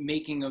of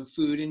making of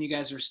food, and you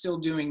guys are still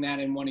doing that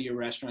in one of your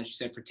restaurants, you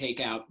said, for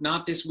takeout.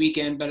 Not this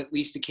weekend, but at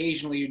least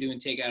occasionally you're doing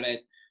takeout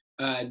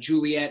at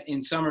Juliet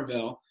in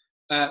Somerville.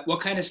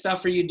 What kind of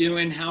stuff are you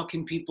doing? How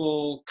can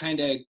people kind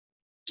of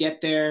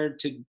get there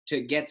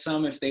to get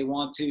some if they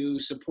want to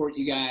support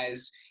you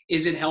guys?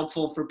 Is it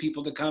helpful for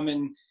people to come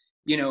and,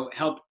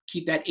 help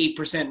keep that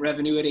 8%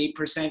 revenue at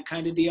 8%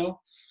 kind of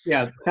deal?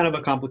 Yeah, it's kind of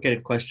a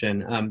complicated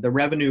question. The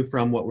revenue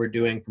from what we're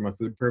doing from a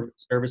food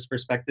service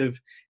perspective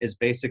is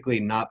basically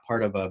not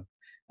part of a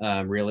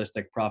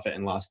realistic profit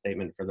and loss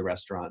statement for the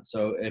restaurant.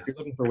 So if you're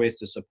looking for ways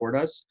to support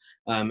us,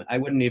 I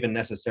wouldn't even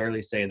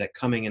necessarily say that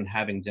coming and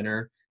having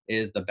dinner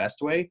is the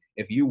best way.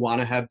 If you want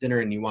to have dinner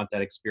and you want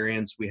that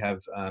experience, we have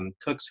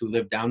cooks who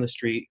live down the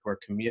street who are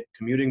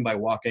commuting by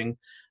walking,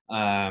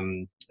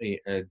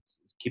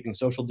 keeping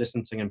social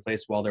distancing in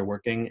place while they're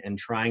working, and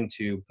trying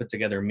to put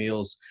together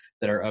meals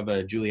that are of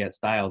a Juliet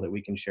style that we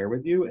can share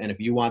with you. And if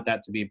you want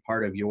that to be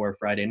part of your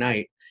Friday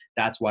night,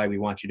 that's why we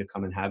want you to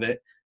come and have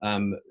it.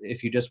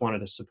 If you just wanted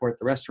to support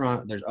the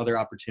restaurant, there's other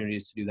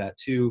opportunities to do that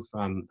too,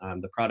 from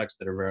the products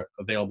that are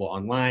available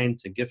online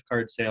to gift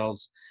card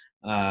sales,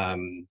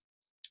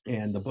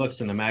 and the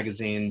books and the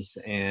magazines,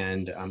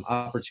 and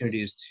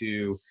opportunities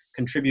to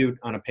contribute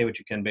on a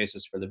pay-what-you-can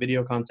basis for the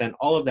video content.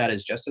 All of that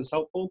is just as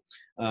helpful,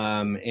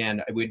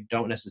 and we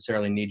don't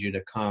necessarily need you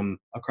to come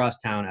across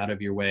town out of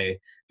your way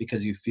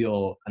because you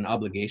feel an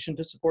obligation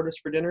to support us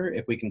for dinner.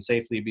 If we can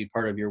safely be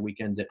part of your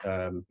weekend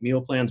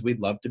meal plans,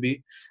 we'd love to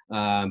be,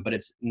 but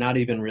it's not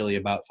even really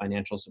about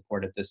financial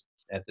support at this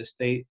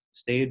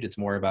stage. It's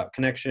more about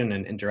connection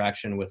and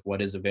interaction with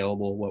what is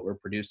available, what we're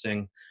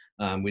producing.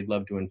 We'd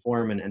love to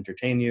inform and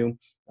entertain you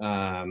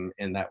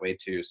in that way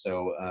too.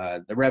 So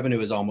the revenue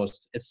is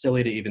it's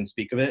silly to even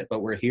speak of it,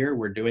 but we're here,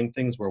 we're doing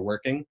things, we're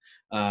working,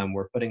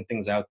 we're putting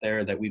things out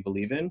there that we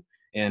believe in,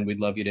 and we'd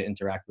love you to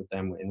interact with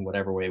them in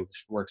whatever way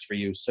works for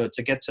you. So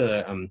to get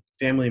to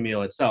family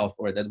meal itself,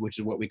 which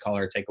is what we call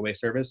our takeaway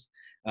service,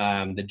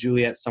 the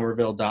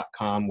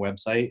JulietSomerville.com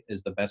website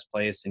is the best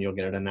place, and you'll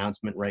get an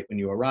announcement right when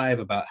you arrive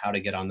about how to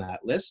get on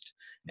that list.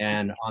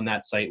 And on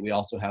that site, we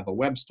also have a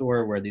web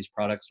store where these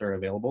products are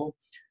available.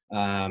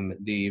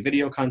 The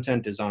video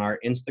content is on our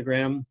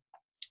Instagram.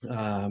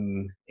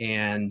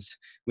 And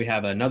we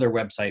have another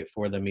website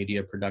for the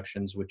media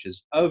productions, which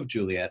is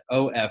ofjuliet.com,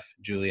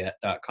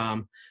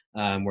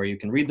 where you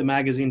can read the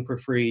magazine for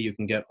free. You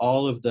can get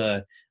all of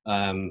the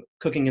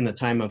cooking in the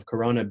time of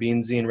Corona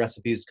beanzine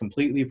recipes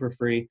completely for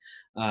free.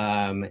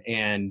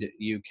 And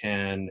you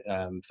can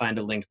find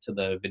a link to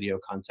the video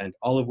content,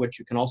 all of which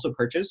you can also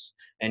purchase,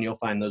 and you'll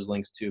find those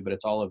links too, but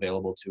it's all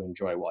available to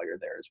enjoy while you're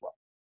there as well.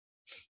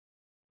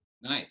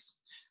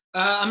 Nice.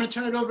 I'm going to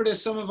turn it over to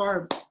some of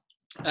our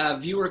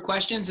viewer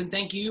questions, and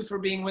thank you for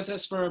being with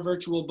us for our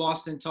virtual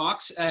Boston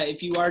Talks.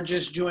 If you are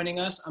just joining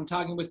us, I'm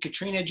talking with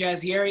Katrina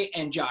Jazzieri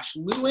and Josh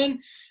Lewin.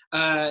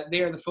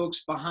 They are the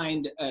folks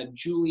behind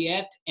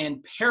Juliet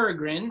and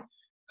Peregrine.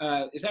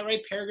 Is that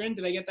right, Peregrine?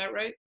 Did I get that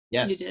right?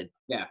 Yes. You did.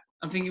 Yeah.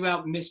 I'm thinking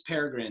about Miss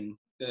Peregrine,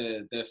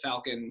 the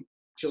Falcon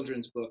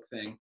children's book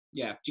thing.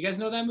 Yeah. Do you guys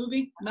know that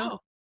movie? No?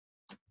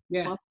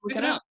 Yeah. Well, look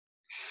Check it it up.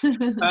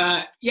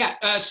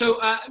 out. So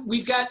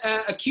we've got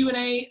a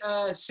Q&A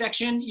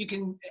section. You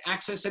can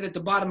access it at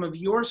the bottom of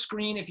your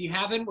screen if you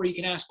haven't, where you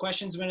can ask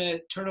questions. I'm going to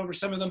turn over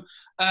some of them.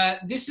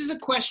 This is a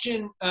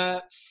question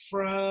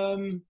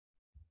from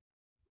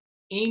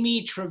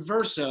Amy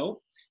Traverso,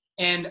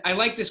 and I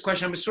like this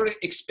question. I'm going to sort of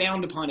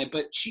expound upon it,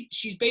 but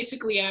she's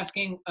basically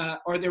asking,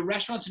 are there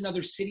restaurants in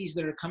other cities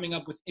that are coming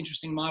up with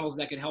interesting models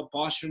that could help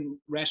Boston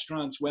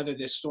restaurants weather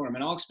this storm?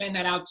 And I'll expand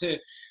that out to,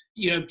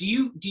 do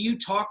you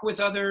talk with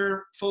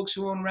other folks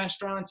who own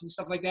restaurants and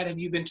stuff like that? Have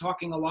you been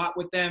talking a lot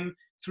with them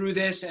through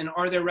this? And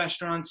are there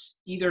restaurants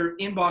either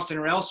in Boston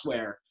or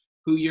elsewhere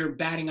who you're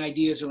batting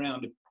ideas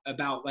around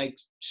about, like,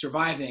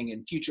 surviving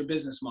and future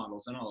business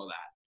models and all of that?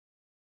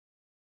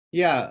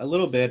 Yeah, a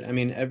little bit. I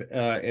mean,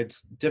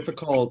 it's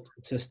difficult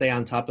to stay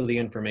on top of the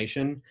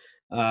information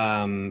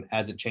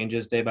as it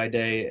changes day by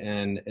day.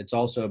 And it's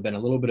also been a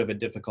little bit of a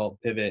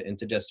difficult pivot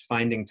into just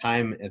finding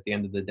time at the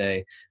end of the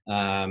day.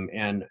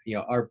 And,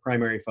 our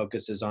primary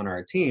focus is on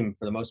our team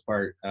for the most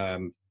part,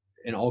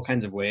 in all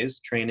kinds of ways,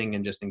 training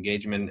and just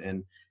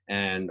engagement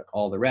and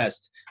all the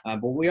rest.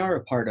 But we are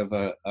a part of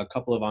a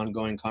couple of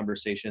ongoing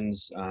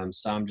conversations,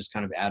 some just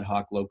kind of ad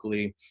hoc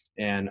locally,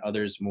 and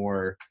others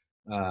more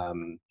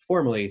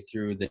formally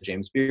through the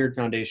James Beard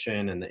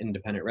Foundation and the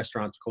Independent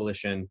Restaurants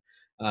Coalition,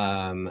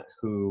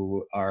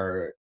 who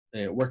are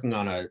working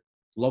on a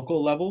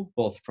local level,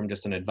 both from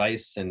just an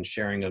advice and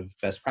sharing of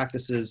best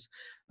practices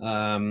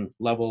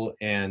level,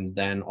 and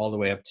then all the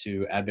way up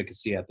to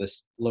advocacy at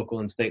this local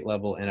and state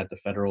level and at the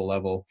federal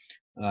level,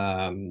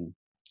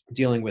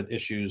 dealing with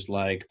issues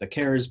like the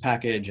CARES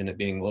package and it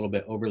being a little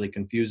bit overly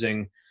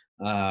confusing,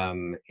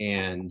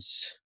 and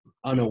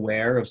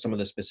unaware of some of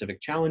the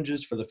specific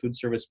challenges for the food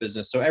service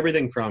business. So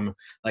everything from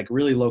like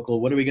really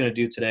local, what are we going to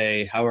do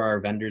today? How are our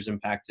vendors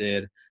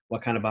impacted?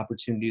 What kind of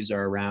opportunities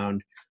are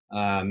around?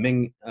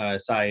 Ming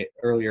Tsai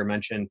earlier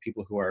mentioned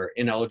people who are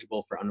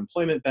ineligible for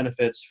unemployment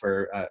benefits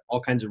for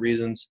all kinds of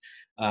reasons,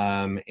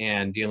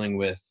 and dealing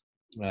with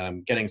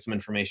getting some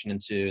information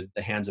into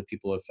the hands of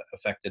people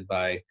affected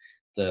by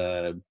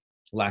the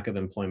lack of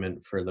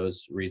employment for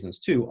those reasons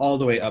too, all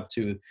the way up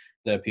to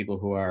the people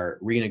who are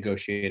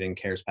renegotiating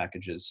CARES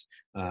packages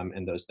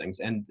and those things.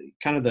 And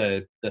kind of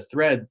the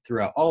thread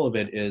throughout all of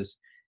it is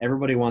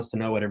everybody wants to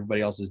know what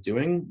everybody else is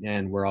doing,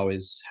 and we're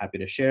always happy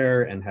to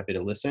share and happy to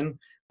listen,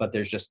 but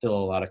there's just still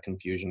a lot of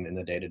confusion in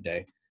the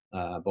day-to-day,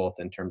 both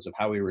in terms of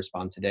how we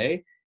respond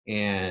today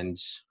and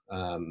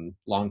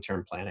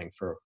long-term planning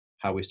for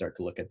how we start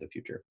to look at the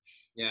future.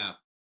 Yeah.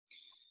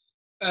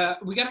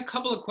 We got a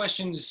couple of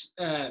questions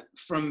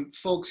from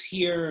folks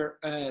here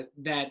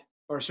that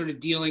are sort of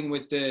dealing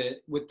with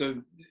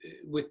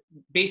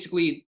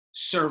basically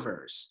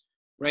servers,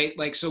 right?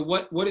 Like, so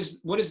what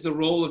is the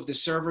role of the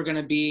server going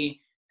to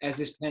be as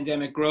this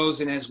pandemic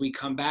grows and as we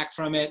come back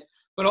from it?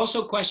 But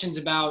also questions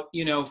about,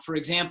 for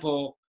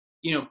example,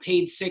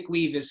 paid sick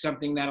leave is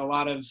something that a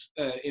lot of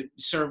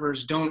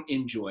servers don't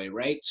enjoy,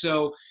 right?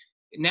 So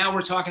now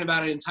we're talking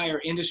about an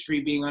entire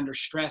industry being under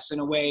stress in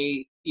a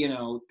way,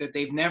 that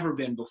they've never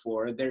been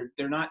before.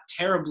 They're not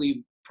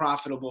terribly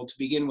profitable to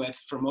begin with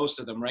for most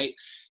of them, right?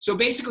 So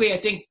basically, I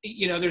think,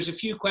 there's a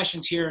few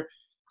questions here.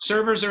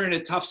 Servers are in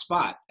a tough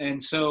spot.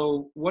 And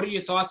so what are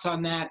your thoughts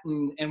on that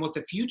and what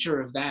the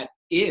future of that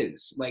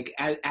is, like,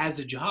 as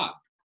a job?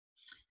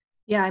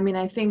 Yeah, I mean,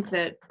 I think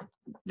that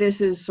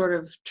this is sort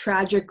of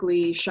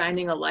tragically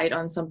shining a light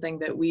on something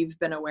that we've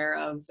been aware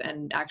of,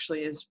 and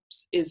actually is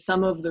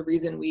some of the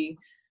reason we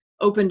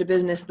opened a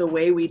business the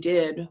way we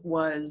did,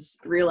 was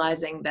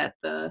realizing that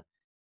the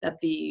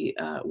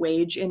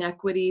wage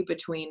inequity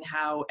between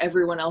how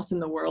everyone else in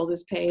the world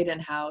is paid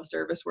and how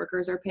service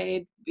workers are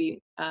paid,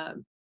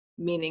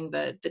 meaning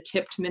the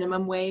tipped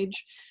minimum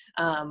wage,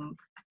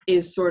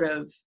 is sort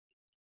of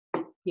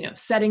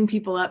setting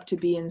people up to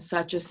be in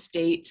such a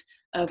state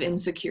of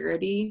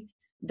insecurity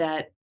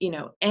that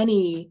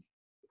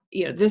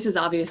this is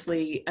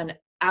obviously an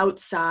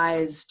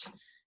outsized,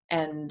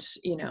 and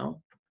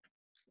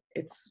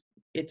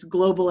it's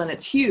global and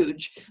it's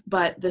huge,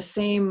 but a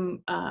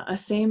same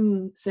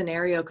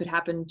scenario could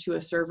happen to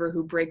a server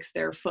who breaks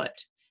their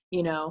foot,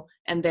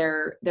 and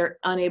they're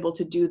unable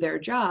to do their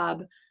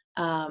job.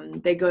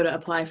 They go to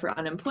apply for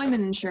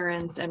unemployment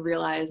insurance and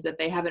realize that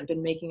they haven't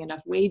been making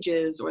enough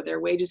wages, or their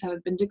wages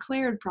haven't been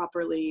declared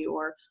properly,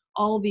 or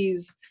all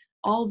these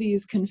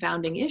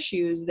confounding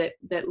issues that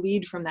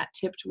lead from that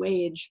tipped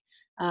wage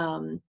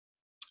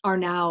are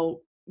now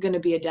going to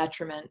be a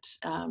detriment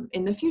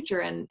in the future,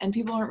 and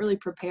people aren't really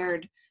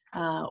prepared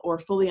or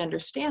fully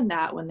understand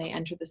that when they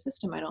enter the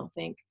system, I don't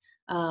think.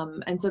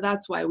 And so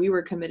that's why we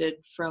were committed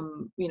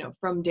from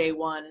day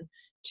one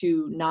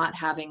to not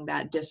having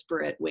that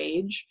disparate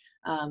wage,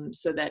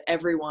 so that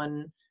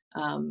everyone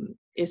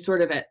is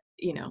sort of at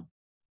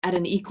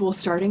an equal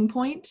starting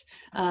point,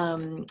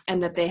 and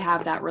that they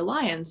have that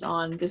reliance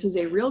on, this is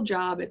a real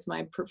job, it's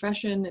my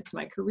profession, it's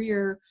my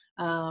career,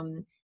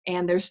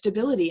 and there's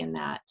stability in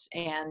that,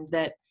 and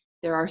that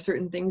there are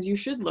certain things you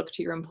should look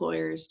to your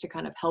employers to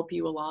kind of help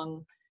you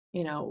along.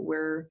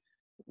 We're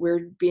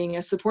being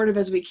as supportive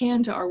as we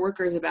can to our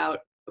workers about,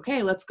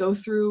 okay, let's go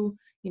through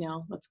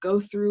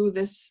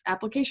this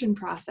application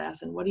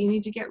process, and what do you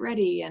need to get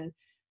ready, and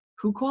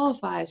who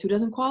qualifies, who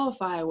doesn't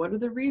qualify, what are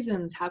the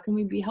reasons, how can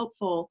we be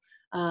helpful?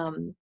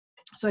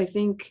 So I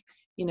think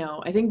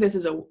this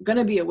is going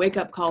to be a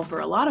wake-up call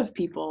for a lot of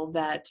people,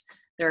 that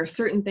there are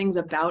certain things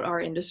about our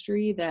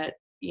industry that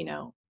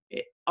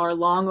are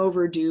long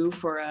overdue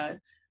for a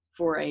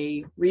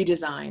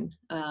redesign,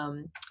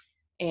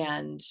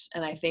 and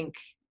I think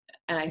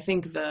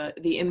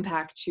the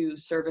impact to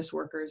service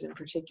workers in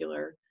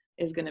particular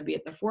is going to be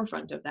at the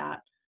forefront of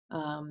that.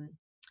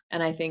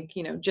 And I think,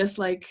 just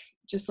like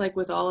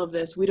with all of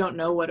this, we don't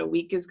know what a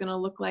week is going to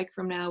look like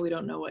from now. We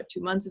don't know what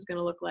 2 months is going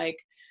to look like.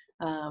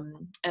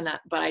 But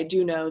I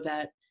do know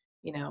that,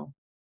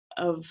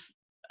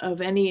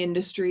 of any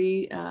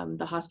industry,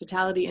 the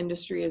hospitality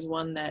industry is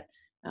one that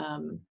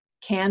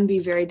can be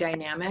very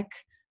dynamic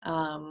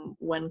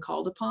when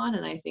called upon.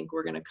 And I think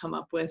we're going to come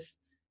up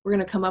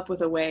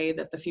with a way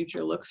that the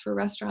future looks for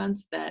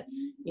restaurants, that,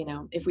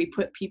 if we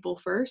put people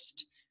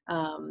first,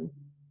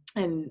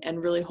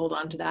 and really hold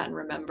on to that, and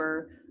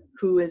remember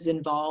who is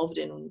involved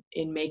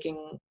in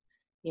making,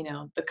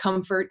 the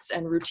comforts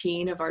and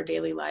routine of our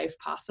daily life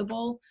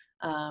possible,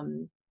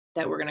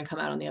 that we're going to come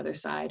out on the other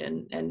side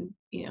and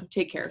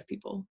take care of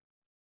people.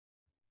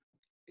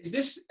 Is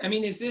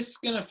this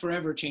going to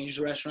forever change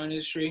the restaurant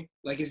industry?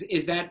 Like,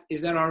 is that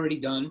already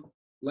done?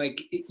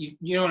 Like,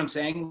 you know what I'm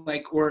saying?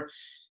 Like, or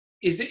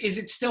is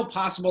it still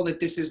possible that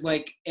this is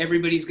like,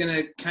 everybody's going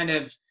to kind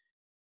of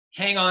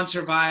hang on,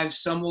 survive,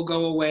 some will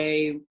go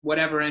away,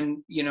 whatever,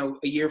 and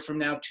a year from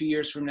now, 2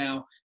 years from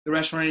now, the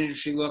restaurant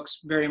industry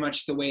looks very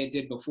much the way it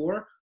did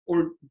before?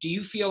 Or do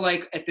you feel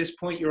like at this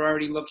point you're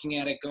already looking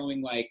at it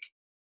going like,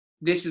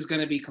 this is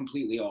going to be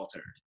completely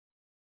altered?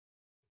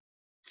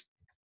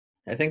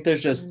 I think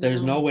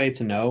there's no way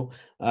to know.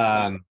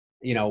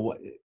 You know,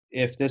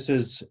 if this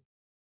is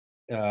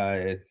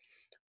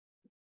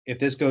if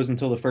this goes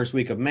until the first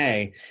week of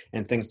May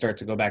and things start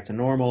to go back to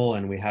normal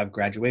and we have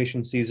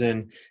graduation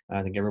season,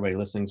 I think everybody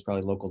listening is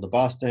probably local to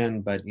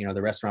Boston, but you know,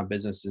 the restaurant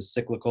business is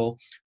cyclical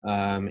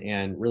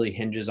and really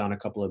hinges on a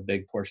couple of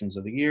big portions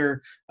of the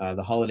year.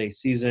 The holiday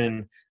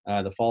season,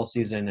 the fall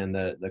season, and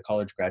the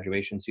college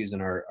graduation season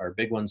are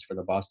big ones for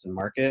the Boston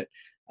market.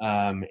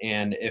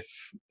 And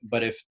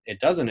if it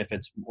doesn't, if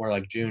it's more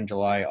like June,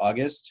 July,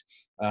 August,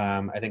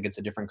 I think it's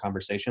a different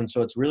conversation.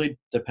 So it really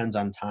depends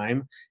on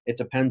time. It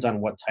depends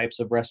on what types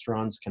of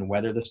restaurants can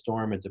weather the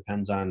storm. It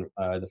depends on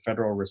the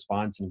federal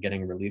response and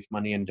getting relief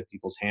money into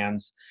people's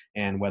hands,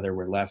 and whether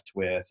we're left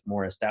with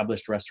more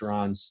established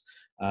restaurants,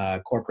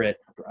 corporate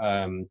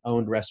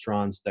owned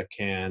restaurants that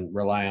can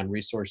rely on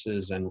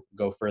resources and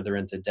go further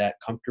into debt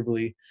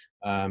comfortably.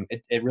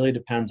 It really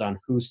depends on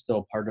who's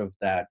still part of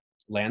that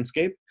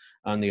landscape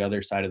on the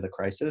other side of the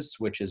crisis,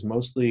 which is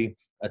mostly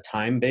a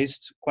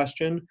time-based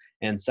question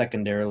and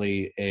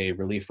secondarily a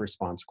relief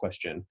response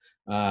question.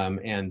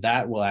 And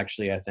that will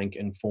actually, I think,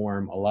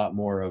 inform a lot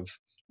more of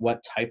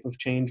what type of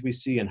change we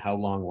see and how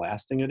long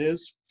lasting it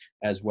is,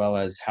 as well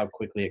as how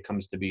quickly it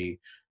comes to be.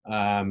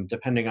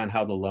 Depending on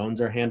how the loans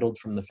are handled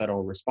from the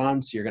federal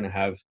response, you're going to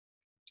have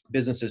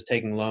businesses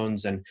taking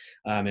loans, and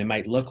it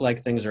might look like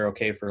things are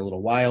okay for a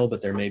little while,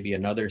 but there may be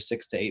another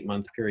 6 to 8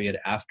 month period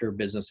after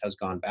business has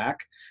gone back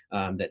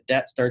that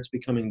debt starts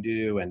becoming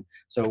due. And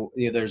so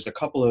there's a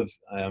couple of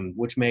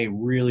which may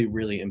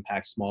really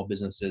impact small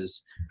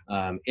businesses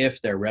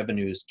if their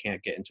revenues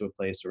can't get into a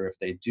place, or if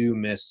they do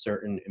miss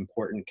certain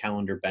important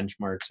calendar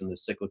benchmarks in the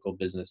cyclical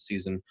business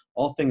season.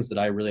 All things that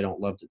I really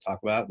don't love to talk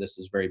about. This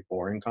is very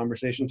boring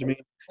conversation to me,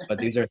 but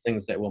these are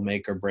things that will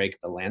make or break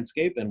the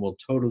landscape and will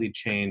totally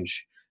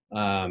change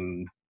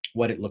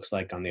what it looks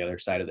like on the other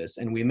side of this.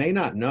 And we may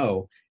not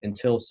know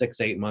until 6,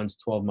 8 months,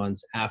 12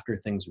 months after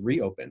things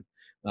reopen,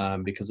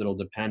 because it'll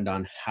depend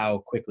on how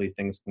quickly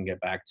things can get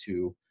back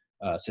to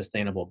a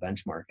sustainable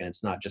benchmark. And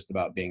it's not just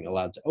about being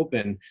allowed to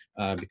open,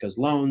 because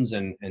loans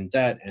and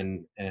debt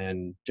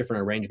and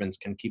different arrangements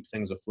can keep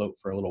things afloat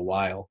for a little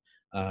while.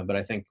 But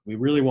I think we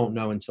really won't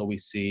know until we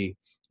see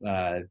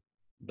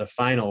the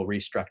final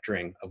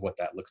restructuring of what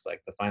that looks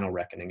like, the final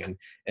reckoning. And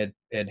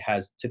it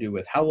has to do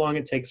with how long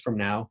it takes from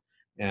now,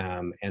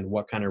 and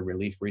what kind of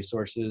relief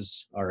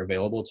resources are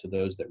available to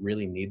those that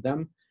really need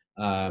them.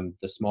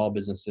 The small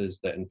businesses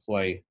that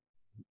employ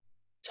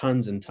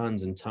tons and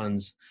tons and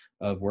tons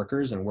of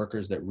workers, and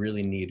workers that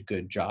really need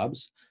good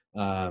jobs.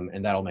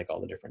 And that'll make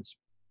all the difference.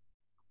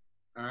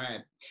 All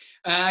right.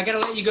 I got to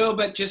let you go,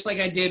 but just like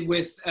I did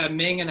with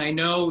Ming, and I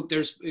know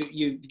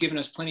you've given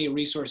us plenty of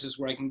resources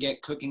where I can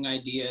get cooking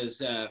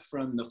ideas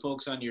from the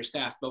folks on your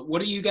staff, but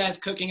what are you guys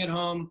cooking at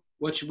home?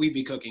 What should we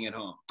be cooking at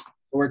home?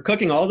 We're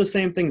cooking all the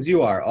same things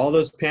you are, all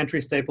those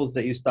pantry staples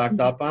that you stocked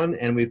up on,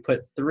 and we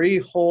put 3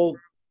 whole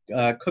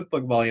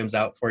cookbook volumes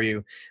out for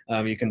you.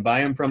 You can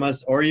buy them from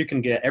us, or you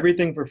can get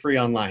everything for free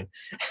online.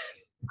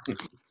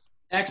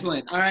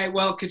 Excellent. All right.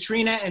 Well,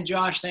 Katrina and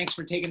Josh, thanks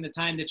for taking the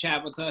time to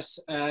chat with us.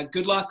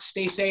 Good luck.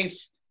 Stay safe.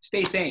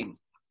 Stay sane.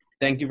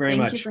 Thank you very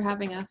much. Thank you for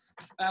having us.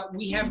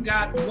 We have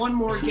got one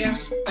more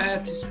guest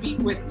to speak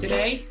with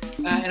today,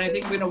 and I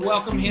think we're going to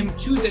welcome him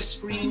to the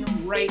screen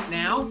right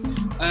now.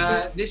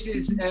 This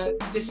is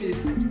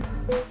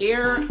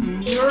Air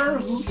Muir,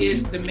 who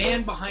is the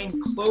man behind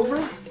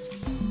Clover.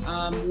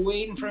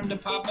 Waiting for him to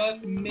pop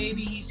up.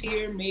 Maybe he's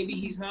here, maybe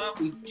he's not.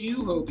 We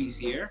do hope he's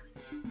here.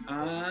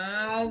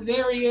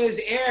 There he is,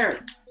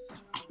 Air.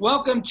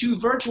 Welcome to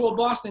Virtual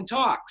Boston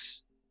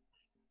Talks.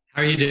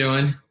 How are you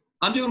doing?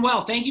 I'm doing well.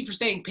 Thank you for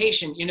staying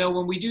patient. You know,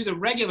 when we do the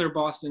regular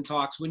Boston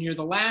Talks, when you're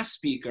the last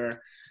speaker,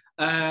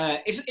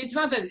 it's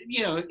not that,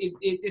 you know,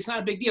 it's not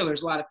a big deal.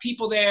 There's a lot of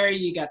people there.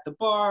 You got the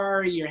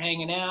bar, you're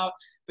hanging out.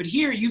 But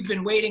here you've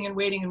been waiting and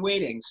waiting and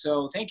waiting.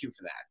 So thank you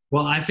for that.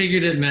 Well, I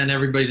figured it meant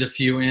everybody's a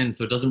few in,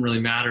 so it doesn't really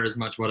matter as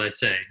much what I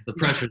say. The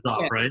pressure's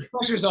off, right? The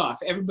pressure's off.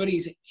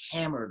 Everybody's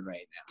hammered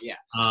right now.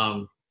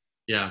 Yeah.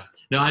 Yeah.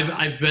 No,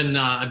 I've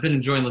been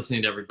enjoying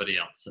listening to everybody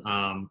else.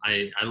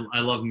 I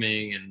love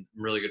Ming, and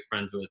I'm really good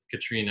friends with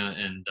Katrina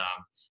and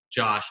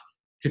Josh.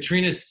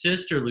 Katrina's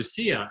sister,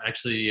 Lucia,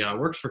 actually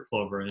works for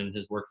Clover and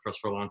has worked for us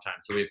for a long time.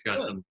 So we've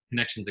got some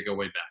connections that go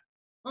way back.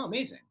 Oh,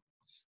 amazing.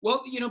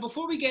 Well, you know,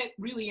 before we get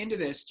really into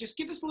this, just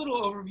give us a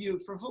little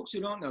overview for folks who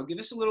don't know. Give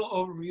us a little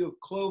overview of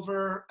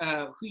Clover,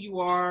 who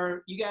you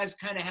are. You guys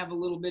kind of have a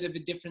little bit of a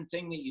different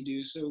thing that you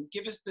do. So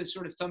give us the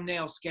sort of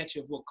thumbnail sketch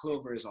of what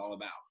Clover is all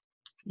about.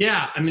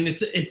 Yeah, I mean,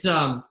 it's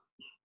a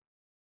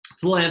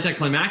little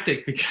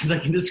anticlimactic because I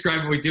can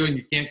describe what we do and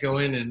you can't go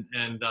in and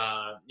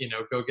you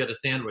know, go get a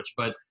sandwich.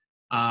 But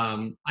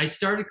I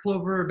started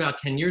Clover about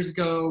 10 years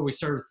ago. We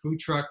started with food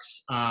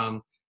trucks.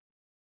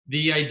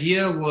 The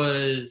idea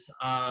was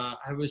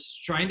I was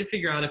trying to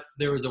figure out if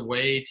there was a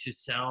way to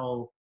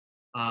sell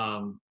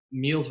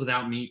meals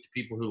without meat to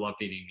people who love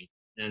eating meat.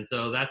 And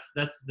so that's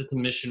a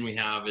mission we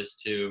have, is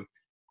to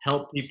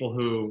help people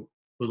who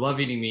love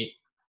eating meat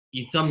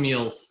eat some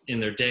meals in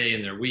their day,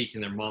 in their week,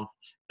 in their month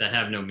that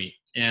have no meat.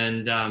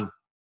 And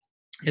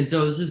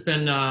so this has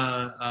been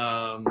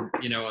a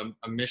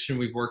mission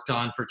we've worked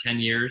on for 10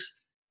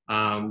 years.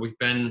 We've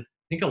been,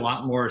 I think, a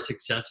lot more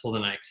successful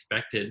than I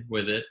expected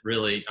with it,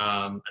 really.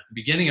 At the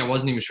beginning, I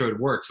wasn't even sure it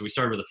would work. So we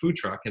started with a food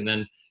truck, and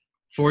then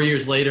 4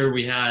 years later,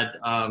 we had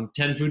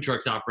 10 food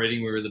trucks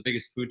operating. We were the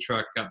biggest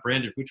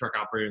branded food truck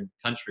operator in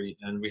the country,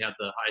 and we had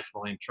the highest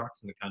volume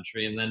trucks in the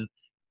country. And then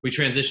we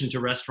transitioned to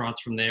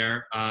restaurants from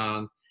there.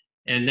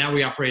 And now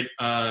we operate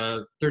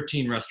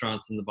 13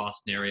 restaurants in the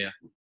Boston area.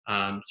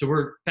 So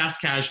we're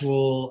fast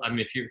casual. I mean,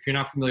 if you're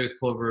not familiar with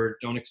Clover,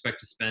 don't expect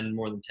to spend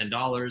more than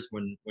 $10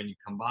 when you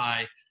come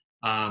by.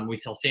 We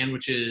sell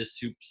sandwiches,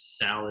 soups,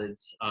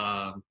 salads,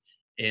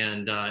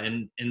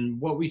 and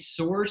what we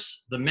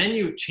source. The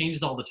menu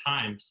changes all the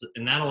time,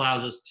 and that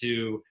allows us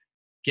to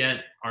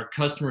get our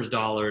customers'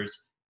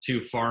 dollars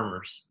to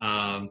farmers,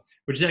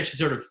 which is actually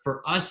sort of,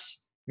 for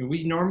us,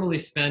 we normally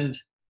spend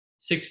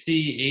 60,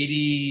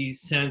 80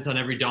 cents on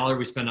every dollar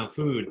we spend on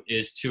food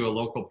is to a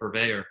local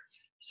purveyor.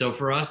 So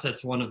for us,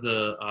 that's one of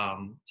the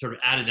sort of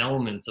added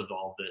elements of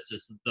all of this,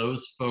 is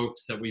those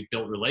folks that we've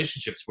built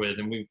relationships with,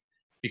 and we've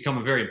become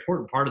a very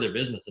important part of their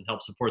business and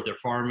help support their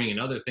farming and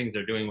other things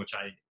they're doing, which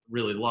I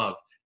really love.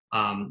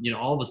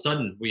 All of a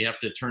sudden we have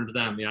to turn to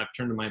them. I have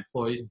to turn to my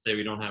employees and say,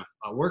 we don't have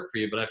work for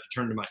you, but I have to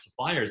turn to my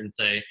suppliers and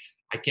say,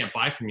 I can't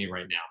buy from you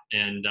right now.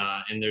 And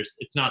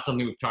it's not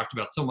something we've talked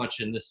about so much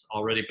in this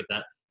already, but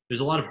that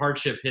there's a lot of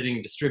hardship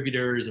hitting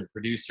distributors and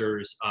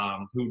producers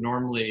who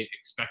normally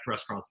expect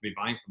restaurants to be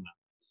buying from them.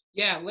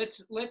 Yeah,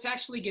 let's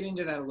actually get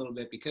into that a little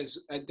bit, because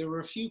there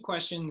were a few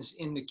questions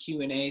in the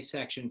Q&A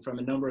section from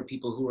a number of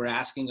people who were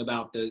asking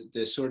about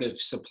the sort of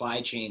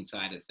supply chain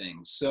side of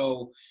things.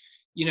 So,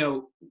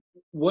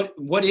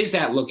 what is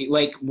that looking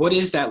like? What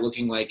is that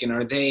looking like? And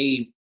are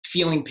they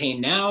feeling pain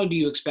now? Do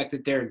you expect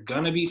that they're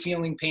gonna be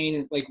feeling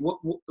pain? Like, what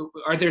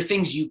are there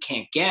things you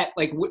can't get?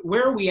 Like,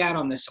 where are we at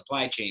on the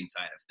supply chain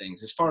side of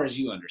things, as far as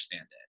you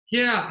understand it?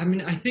 Yeah, I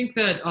mean, I think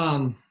that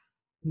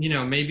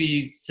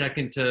maybe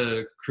second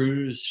to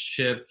cruise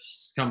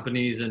ships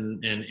companies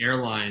and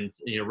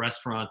airlines,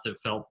 restaurants have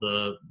felt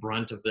the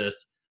brunt of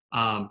this.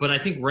 But I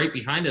think right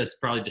behind us,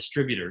 probably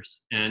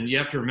distributors. And you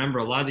have to remember,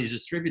 a lot of these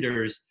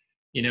distributors,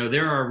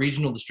 there are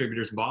regional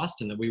distributors in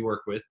Boston that we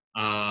work with.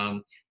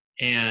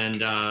 There's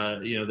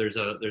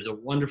a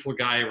wonderful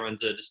guy who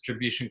runs a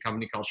distribution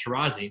company called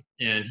Shirazi,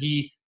 and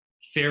he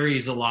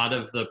ferries a lot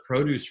of the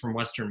produce from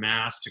Western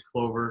Mass to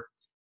Clover,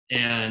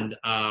 and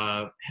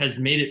has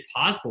made it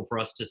possible for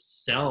us to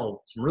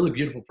sell some really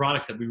beautiful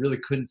products that we really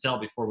couldn't sell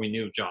before we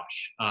knew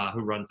Josh,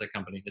 who runs that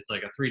company. It's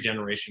like a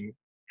 3-generation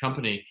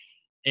company.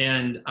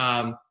 And,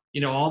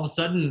 all of a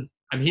sudden,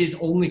 his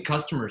only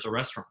customers are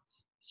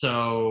restaurants.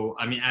 So,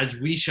 as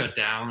we shut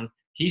down,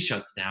 he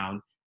shuts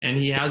down, and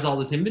he has all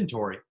this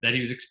inventory that he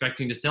was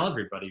expecting to sell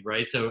everybody,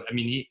 right? So,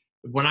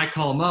 when I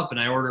call him up and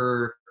I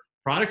order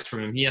products from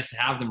him, he has to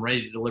have them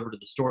ready to deliver to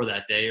the store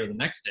that day or the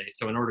next day.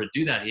 So in order to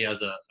do that, he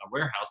has a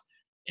warehouse,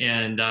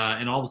 and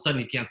all of a sudden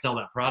he can't sell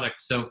that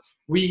product. So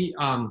we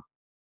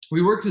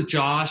worked with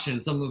Josh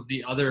and some of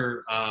the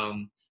other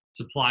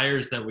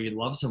suppliers that we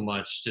love so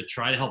much to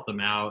try to help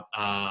them out.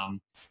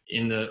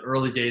 In the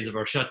early days of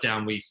our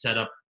shutdown, we set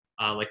up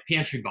like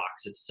pantry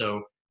boxes,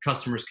 so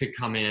customers could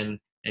come in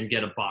and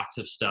get a box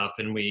of stuff.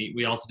 And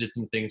we also did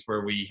some things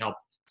where we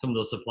helped some of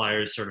those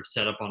suppliers sort of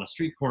set up on a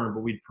street corner,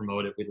 but we'd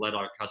promote it. We'd let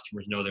our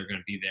customers know they're going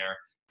to be there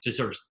to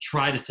sort of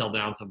try to sell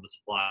down some of the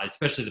supplies,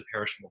 especially the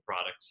perishable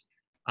products.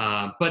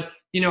 But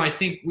I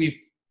think we've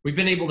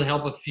been able to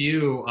help a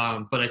few,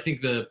 but I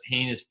think the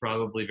pain is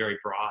probably very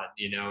broad,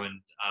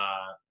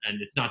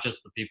 and it's not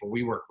just the people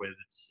we work with.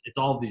 It's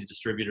all of these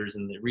distributors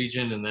in the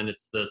region, and then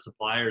it's the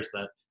suppliers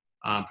that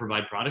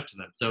provide product to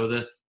them.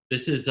 So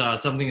this is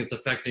something that's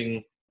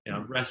affecting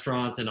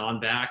restaurants and on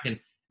back. And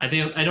I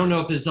don't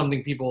know if this is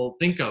something people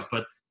think of,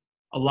 but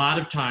a lot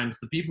of times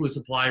the people who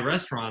supply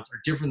restaurants are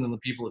different than the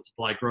people that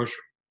supply grocery.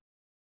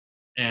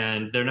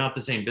 And they're not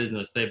the same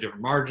business. They have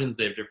different margins.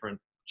 They have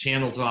different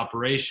channels of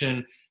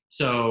operation.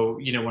 So,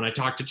 when I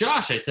talked to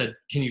Josh, I said,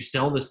 can you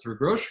sell this through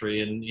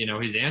grocery? And,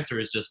 his answer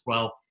is just,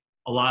 well,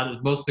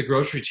 most of the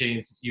grocery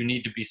chains, you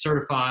need to be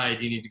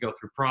certified. You need to go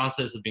through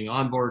process of being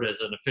on board as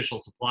an official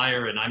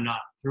supplier. And I'm not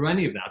through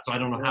any of that. So I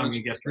don't know how I'm going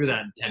to get through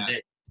that in 10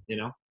 days,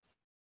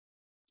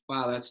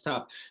 Wow, that's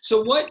tough.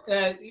 So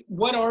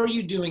what are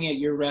you doing at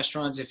your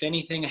restaurants, if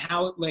anything?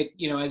 How,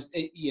 as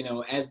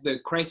the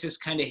crisis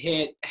kind of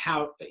hit,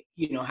 how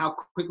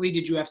quickly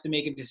did you have to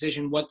make a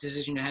decision? What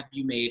decision have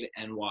you made,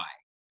 and why?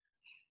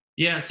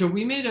 Yeah, so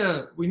we made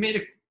a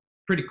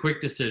pretty quick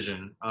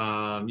decision.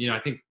 I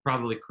think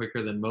probably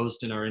quicker than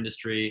most in our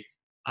industry.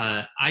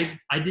 I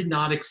did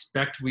not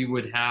expect we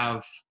would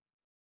have.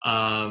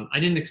 I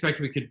didn't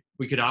expect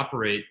we could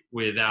operate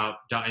without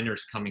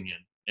diners coming in.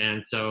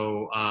 And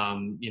so,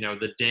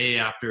 the day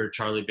after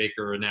Charlie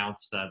Baker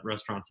announced that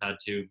restaurants had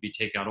to be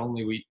takeout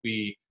only,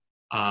 we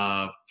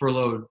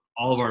furloughed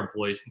all of our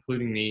employees,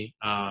 including me,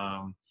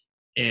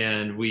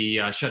 and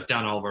we shut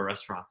down all of our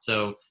restaurants.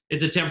 So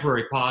it's a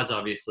temporary pause,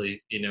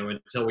 obviously,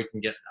 until we can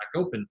get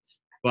back open.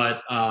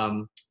 But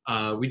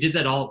we did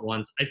that all at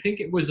once. I think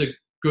it was a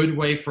good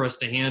way for us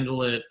to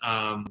handle it,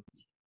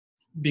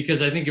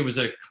 because I think it was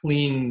a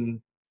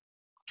clean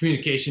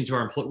communication to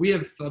our employees. We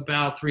have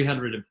about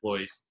 300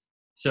 employees.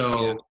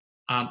 So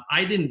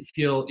I didn't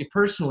feel,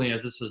 personally,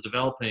 as this was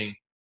developing,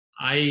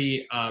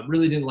 I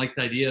really didn't like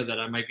the idea that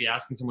I might be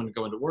asking someone to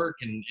go into work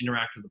and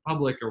interact with the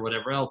public or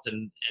whatever else,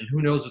 and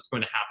who knows what's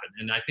going to happen.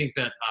 And I think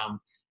that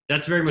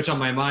that's very much on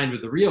my mind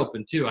with the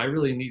reopen too. I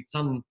really need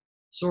some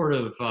sort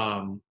of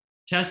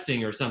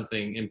testing or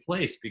something in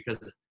place, because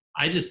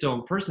I just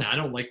don't, personally, I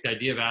don't like the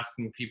idea of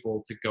asking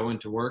people to go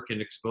into work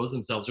and expose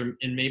themselves,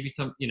 and maybe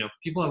some,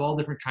 people have all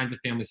different kinds of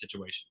family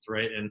situations,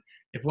 right? And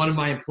if one of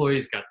my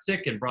employees got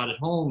sick and brought it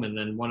home, and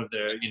then one of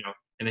their,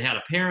 and they had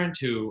a parent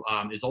who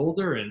is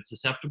older and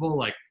susceptible,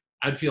 like,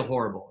 I'd feel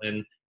horrible.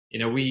 And,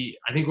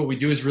 I think what we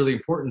do is really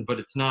important, but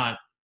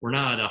we're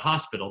not a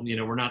hospital,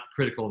 we're not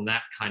critical in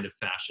that kind of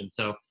fashion.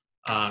 So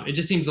it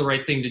just seemed the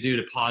right thing to do,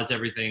 to pause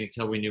everything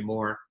until we knew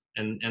more.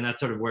 And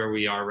that's sort of where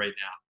we are right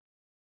now.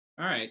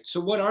 All right. So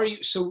what are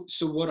you, so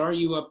what are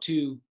you up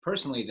to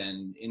personally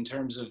then, in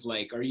terms of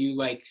are you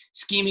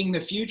scheming the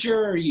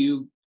future? Are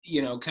you,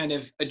 kind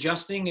of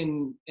adjusting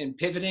and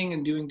pivoting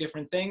and doing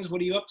different things?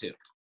 What are you up to?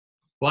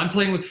 Well, I'm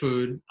playing with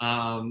food.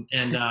 Well,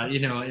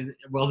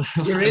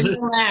 you're in the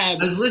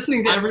lab. I was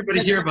listening to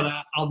everybody here, but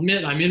I'll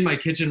admit I'm in my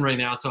kitchen right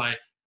now. So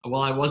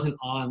while I wasn't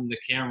on the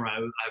camera,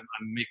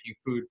 I'm making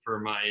food for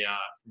my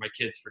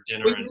kids for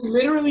dinner. Wait, you're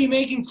literally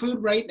making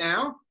food right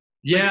now?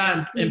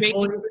 Yeah, and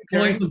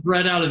pulling some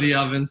bread out of the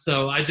oven.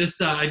 So I just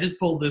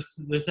pulled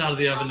this out of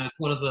the oven. That's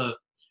one of the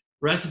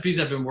recipes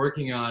I've been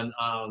working on.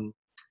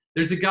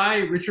 There's a guy,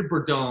 Richard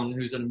Bourdon,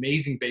 who's an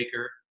amazing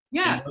baker.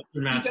 Yeah,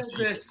 he does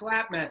the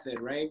slap method,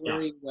 right? Where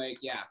he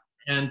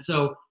And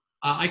so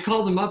I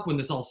called him up when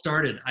this all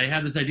started. I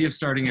had this idea of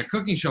starting a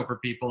cooking show for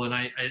people, and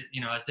I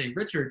say,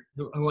 Richard,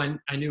 who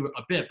I knew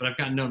a bit, but I've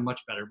gotten to know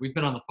much better. We've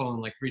been on the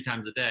phone 3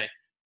 times a day,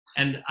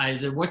 and I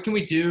said, what can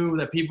we do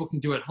that people can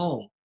do at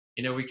home?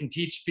 We can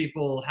teach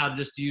people how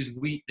just to use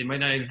wheat. They might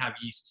not even have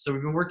yeast. So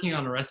we've been working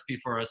on a recipe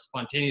for a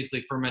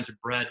spontaneously fermented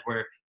bread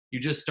where you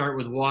just start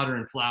with water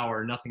and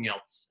flour, nothing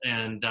else.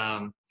 And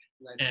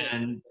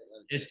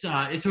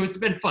it's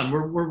been fun.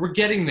 We're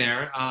getting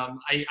there.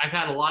 I've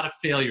had a lot of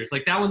failures.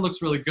 That one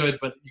looks really good,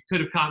 but you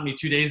could have caught me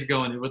 2 days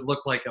ago and it would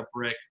look like a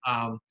brick.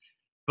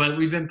 But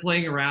we've been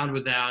playing around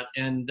with that,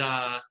 and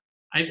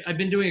I've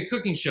been doing a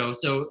cooking show.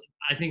 So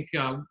I think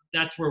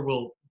that's where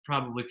we'll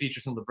probably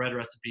feature some of the bread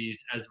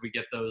recipes as we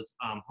get those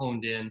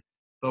honed in.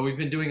 But we've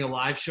been doing a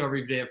live show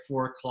every day at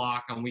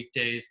 4:00 on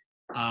weekdays.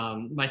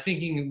 My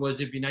thinking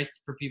was it'd be nice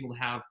for people to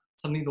have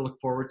something to look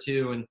forward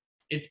to, and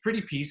it's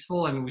pretty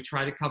peaceful. I mean, we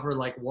try to cover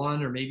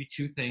 1 or maybe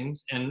 2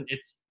 things, and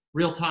it's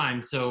real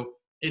time. So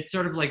it's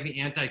sort of like the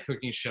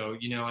anti-cooking show,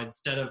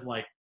 instead of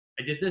I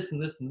did this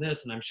and this and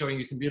this, and I'm showing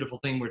you some beautiful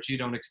thing which you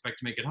don't expect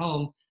to make at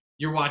home.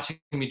 You're watching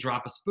me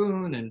drop a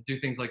spoon and do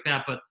things like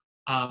that,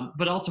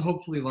 but also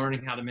hopefully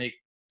learning how to make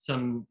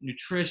some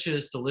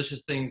nutritious,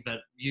 delicious things that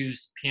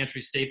use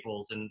pantry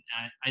staples. And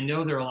I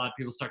know there are a lot of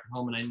people stuck at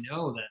home, and I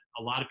know that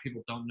a lot of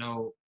people don't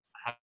know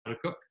how to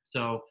cook.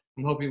 So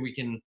I'm hoping we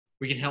can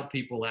help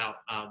people out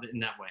in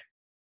that way.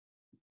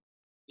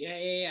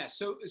 Yeah.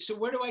 So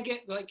where do I get,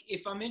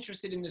 if I'm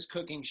interested in this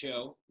cooking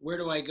show, where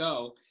do I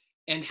go?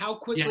 And how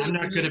quickly? Yeah, I'm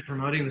not good at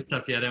promoting the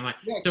stuff yet, am I?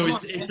 Yeah, so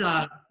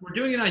we're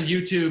doing it on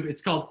YouTube.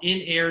 It's called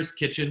In Air's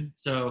Kitchen.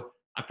 So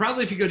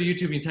probably if you go to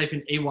YouTube and you type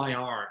in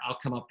AYR, I'll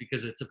come up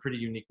because it's a pretty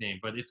unique name.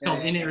 But it's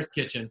called In Air's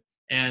Kitchen,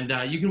 and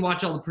you can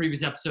watch all the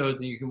previous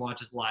episodes, and you can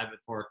watch us live at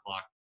 4:00.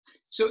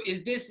 So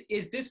is this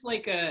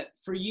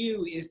for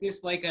you, is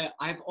this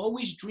I've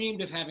always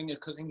dreamed of having a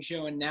cooking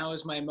show and now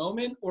is my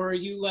moment? Or are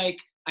you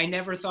I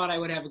never thought I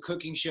would have a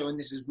cooking show and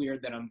this is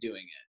weird that I'm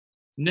doing it?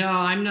 No,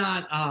 I'm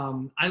not.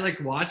 I like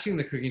watching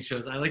the cooking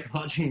shows. I like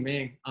watching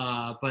Ming.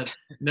 But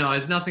no,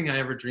 it's nothing I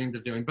ever dreamed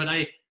of doing. But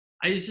I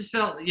just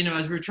felt,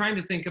 as we were trying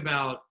to think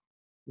about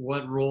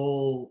what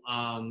role,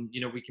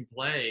 we can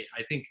play,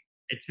 I think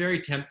it's very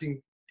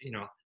tempting,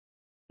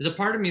 there's a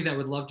part of me that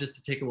would love just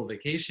to take a little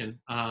vacation.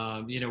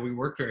 We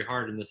work very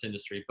hard in this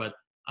industry, but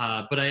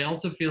I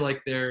also feel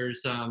like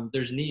there's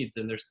needs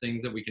and there's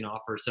things that we can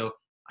offer. So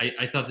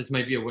I thought this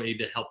might be a way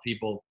to help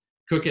people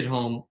cook at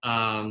home.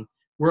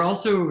 We're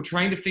also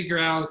trying to figure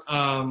out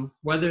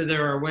whether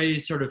there are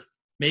ways, sort of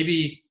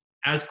maybe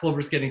as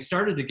Clover's getting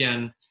started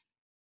again,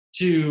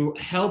 to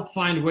help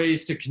find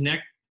ways to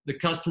connect the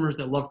customers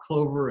that love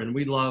Clover and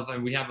we love,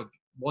 and we have a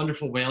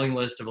wonderful mailing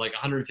list of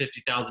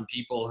 150,000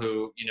 people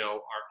who,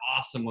 are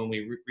awesome when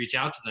we reach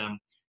out to them.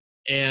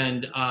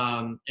 And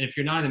if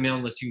you're not in the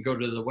mailing list, you can go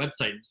to the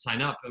website and sign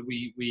up.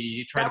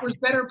 We try. That was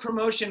better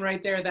promotion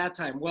right there that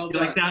time. Well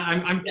done. Like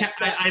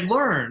that, I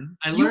learn.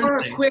 You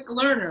are a quick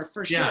learner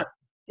for sure.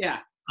 Yeah.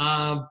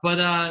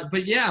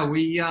 But yeah,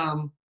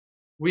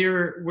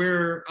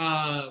 we're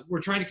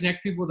trying to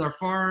connect people with our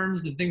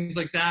farms and things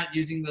like that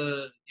using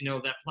the,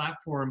 that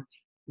platform.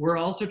 We're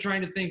also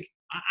trying to think,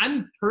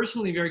 I'm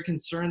personally very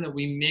concerned that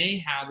we may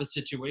have a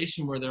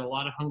situation where there are a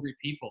lot of hungry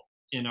people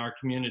in our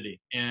community.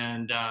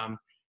 And,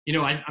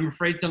 I'm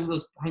afraid some of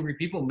those hungry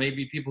people may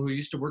be people who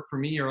used to work for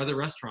me or other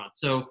restaurants.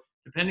 So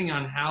depending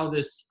on how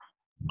this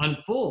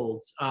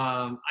unfolds,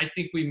 I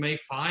think we may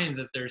find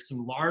that there's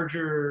some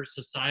larger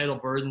societal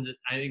burdens.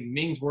 I think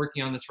Ming's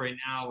working on this right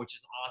now, which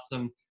is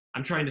awesome.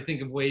 I'm trying to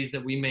think of ways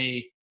that we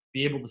may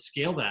be able to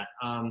scale that.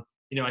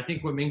 I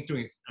think what Ming's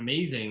doing is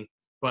amazing,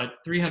 but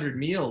 300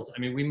 meals,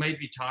 we might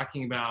be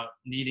talking about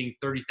needing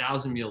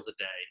 30,000 meals a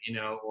day,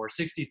 or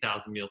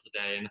 60,000 meals a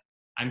day. And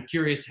I'm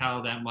curious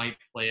how that might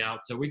play out.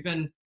 So we've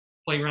been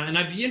playing around, and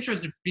I'd be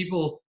interested if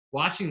people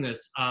watching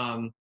this,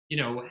 how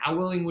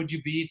willing would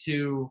you be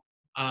to,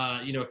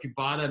 if you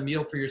bought a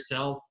meal for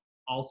yourself,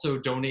 also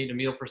donate a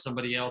meal for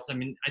somebody else?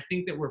 I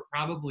think that we're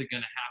probably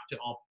going to have to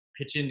all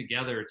pitch in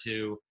together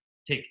to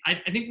take, I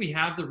think we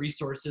have the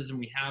resources and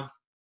we have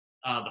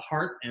the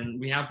heart and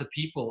we have the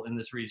people in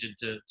this region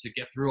to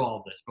get through all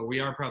of this, but we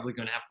are probably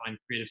going to have to find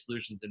creative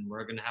solutions, and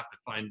we're going to have to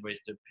find ways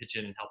to pitch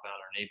in and help out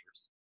our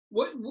neighbors.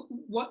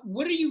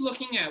 What are you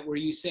looking at where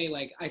you say,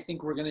 like, I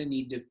think we're going to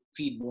need to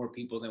feed more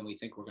people than we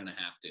think we're going to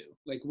have to?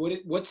 Like,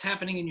 what's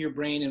happening in your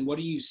brain, and what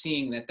are you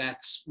seeing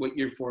that's what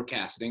you're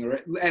forecasting, or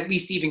at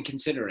least even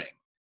considering?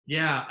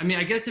 Yeah,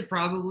 I guess it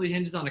probably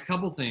hinges on a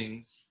couple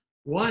things.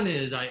 One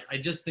is I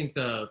just think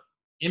the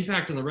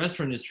impact on the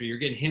restaurant industry, you're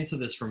getting hints of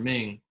this from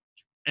Ming.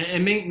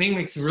 And Ming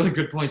makes some really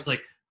good points.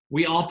 Like,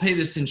 we all pay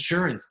this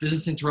insurance,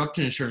 business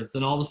interruption insurance.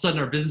 Then all of a sudden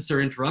our businesses are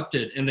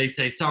interrupted and they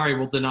say, sorry,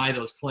 we'll deny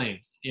those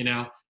claims,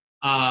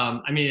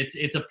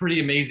 it's a pretty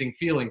amazing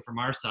feeling from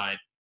our side.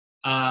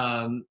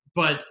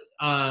 But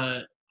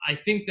I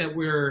think that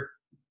we're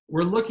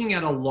looking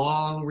at a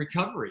long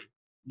recovery.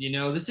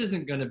 This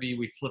isn't going to be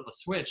we flip a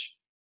switch.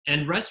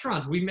 And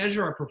restaurants, we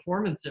measure our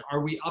performance.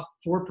 Are we up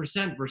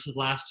 4% versus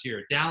last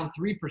year? Down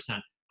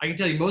 3%? I can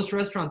tell you most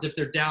restaurants, if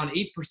they're down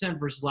 8%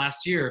 versus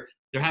last year,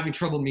 they're having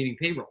trouble meeting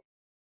payroll.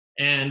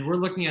 And we're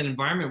looking at an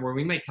environment where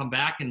we might come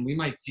back and we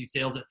might see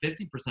sales at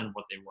 50% of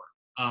what they were.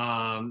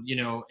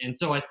 And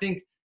so I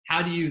think,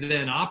 how do you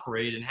then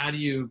operate and how do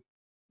you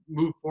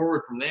move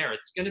forward from there?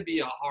 It's going to be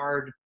a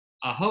hard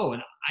hoe.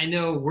 And I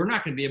know we're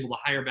not going to be able to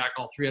hire back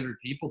all 300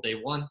 people day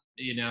one,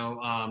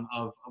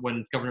 of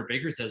when Governor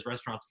Baker says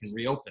restaurants can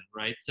reopen,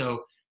 right?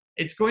 So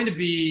it's going to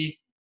be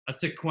a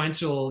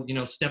sequential,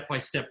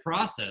 step-by-step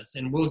process,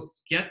 and we'll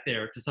get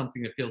there to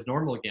something that feels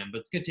normal again, but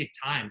it's going to take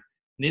time.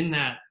 And in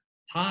that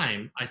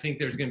time, I think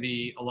there's going to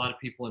be a lot of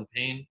people in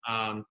pain.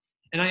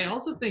 And I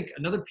also think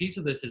another piece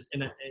of this is,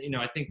 and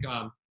I think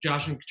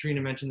Josh and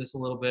Katrina mentioned this a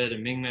little bit,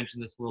 and Ming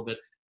mentioned this a little bit,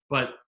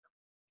 but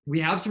we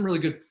have some really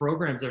good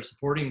programs that are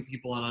supporting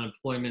people on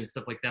unemployment and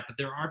stuff like that. But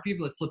there are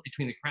people that slip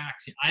between the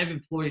cracks. I have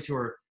employees who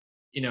are,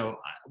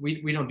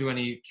 we don't do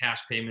any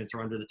cash payments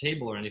or under the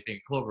table or anything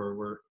at Clover.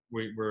 We're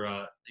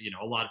a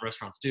lot of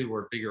restaurants do.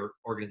 We're a bigger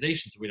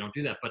organization, so we don't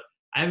do that. But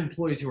I have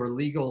employees who are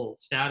legal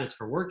status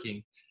for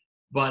working,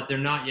 but they're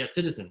not yet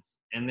citizens,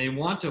 and they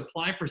want to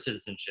apply for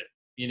citizenship,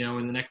 in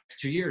the next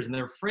 2 years. And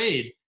they're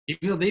afraid,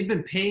 even though they've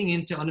been paying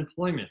into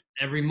unemployment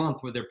every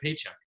month with their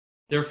paycheck,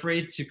 they're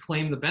afraid to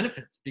claim the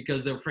benefits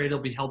because they're afraid it'll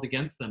be held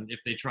against them if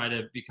they try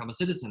to become a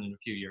citizen in a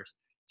few years.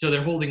 So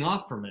they're holding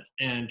off from it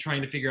and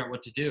trying to figure out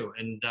what to do.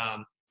 And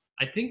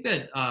I think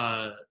that,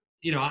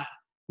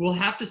 we'll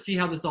have to see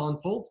how this all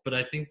unfolds, but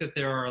I think that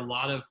there are a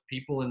lot of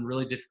people in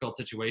really difficult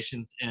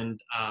situations.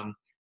 And,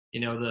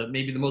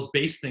 maybe the most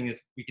base thing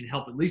is we can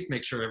help at least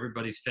make sure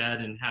everybody's fed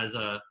and has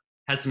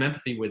some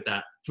empathy with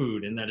that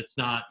food, and that it's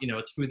not,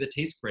 it's food that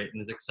tastes great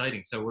and is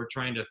exciting. So we're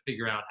trying to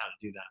figure out how to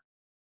do that.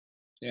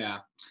 Yeah.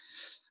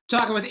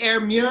 Talking with Air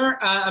Muir,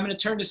 I'm going to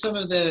turn to some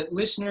of the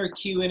listener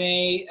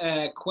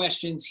Q&A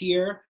questions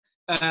here.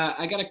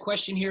 I got a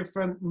question here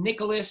from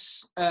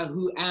Nicholas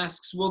who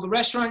asks, will the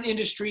restaurant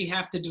industry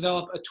have to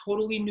develop a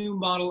totally new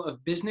model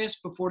of business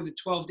before the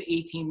 12 to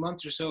 18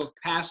 months or so have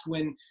passed,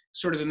 when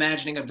sort of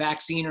imagining a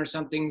vaccine or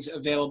something's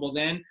available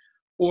then?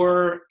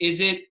 Or is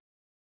it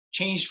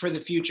changed for the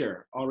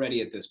future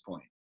already at this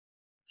point?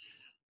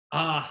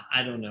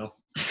 I don't know.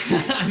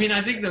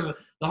 I think the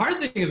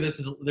hard thing of this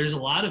is there's a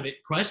lot of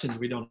questions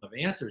we don't have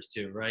answers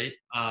to, right?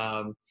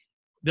 I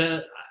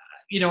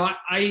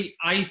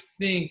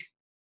think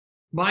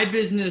my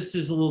business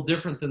is a little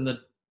different than the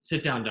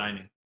sit-down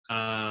dining.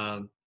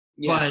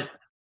 But,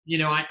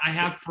 I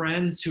have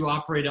friends who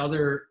operate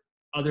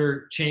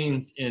other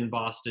chains in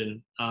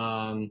Boston,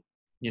 Tate,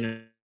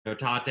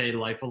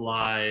 Life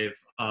Alive,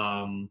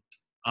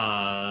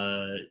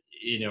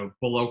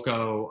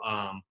 Boloco,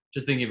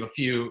 just thinking of a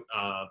few,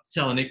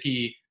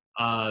 Seleniki,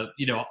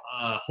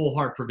 Whole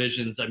Heart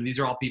Provisions. These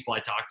are all people I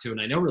talk to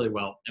and I know really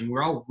well, and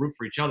we're all root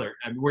for each other.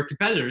 We're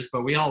competitors,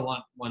 but we all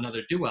want one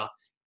another to do well.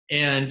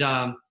 And,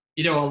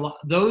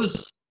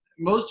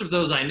 most of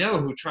those I know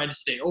who tried to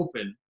stay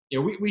open,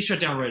 we shut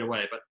down right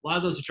away, but a lot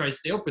of those who tried to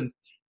stay open,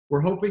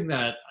 we're hoping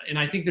that, and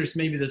I think there's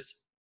maybe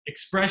this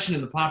expression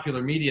in the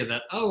popular media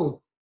that,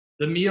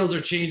 the meals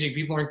are changing.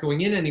 People aren't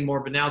going in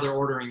anymore, but now they're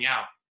ordering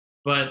out.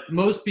 But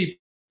most people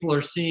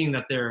are seeing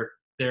that their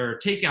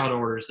takeout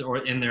orders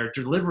and their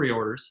delivery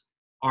orders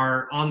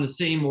are on the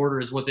same order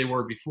as what they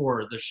were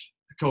before the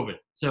COVID.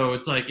 So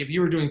it's like if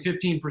you were doing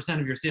 15%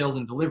 of your sales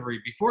in delivery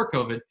before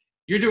COVID,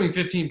 you're doing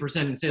 15%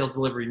 in sales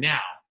delivery now.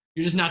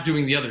 You're just not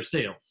doing the other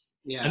sales.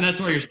 Yeah. And that's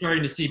why you're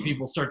starting to see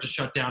people start to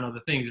shut down other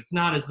things. It's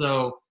not as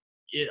though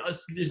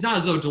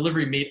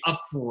delivery made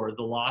up for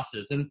the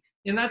losses. And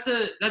that's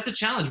a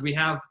challenge. We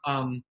have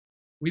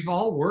we've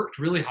all worked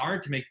really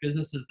hard to make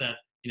businesses that,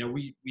 you know,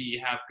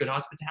 we have good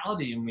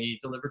hospitality and we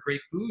deliver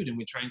great food and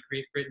we try and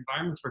create great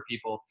environments for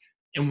people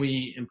and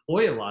we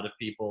employ a lot of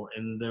people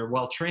and they're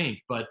well trained.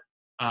 But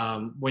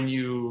when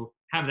you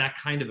have that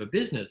kind of a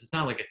business, it's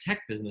not like a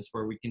tech business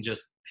where we can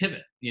just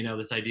pivot, you know,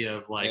 this idea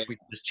of like, we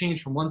can just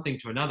change from one thing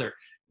to another.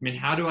 I mean,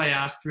 how do I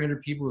ask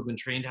 300 people who've been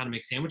trained how to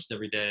make sandwiches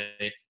every day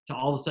to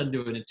all of a sudden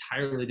do an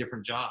entirely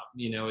different job?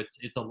 You know,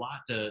 it's a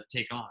lot to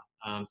take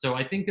on. So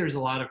I think there's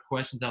a lot of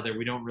questions out there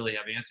we don't really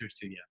have answers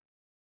to yet.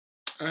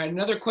 All right,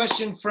 another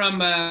question from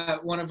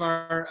one of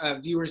our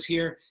viewers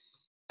here.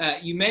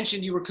 You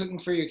mentioned you were cooking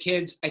for your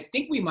kids. I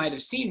think we might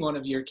have seen one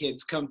of your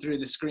kids come through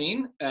the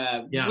screen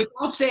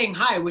without saying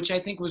hi, which I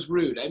think was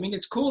rude. I mean,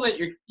 it's cool that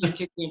your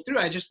kid came through.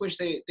 I just wish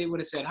they would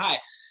have said hi.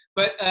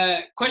 But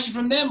question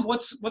from them,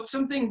 what's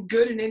something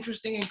good and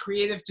interesting and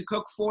creative to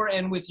cook for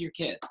and with your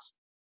kids?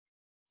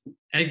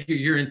 Edgar,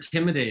 you're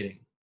intimidating.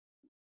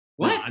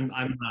 What? No,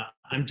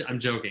 I'm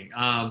joking.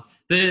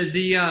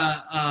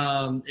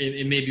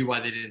 It may be why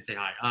they didn't say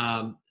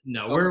hi.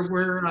 No,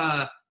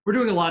 we're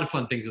doing a lot of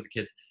fun things with the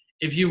kids.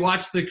 If you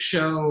watch the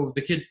show,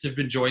 the kids have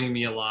been joining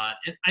me a lot.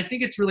 And I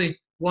think it's really,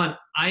 one,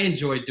 I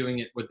enjoy doing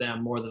it with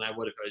them more than I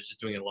would if I was just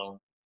doing it alone.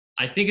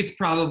 I think it's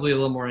probably a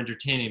little more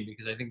entertaining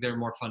because I think they're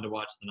more fun to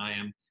watch than I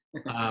am.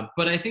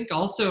 But I think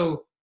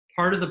also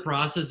part of the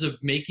process of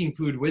making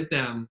food with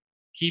them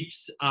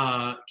keeps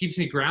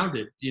me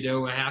grounded. You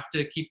know, I have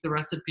to keep the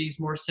recipes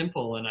more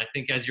simple. And I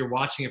think as you're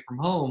watching it from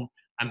home,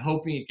 I'm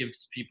hoping it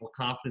gives people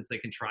confidence they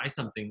can try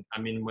something.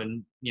 I mean,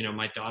 when, you know,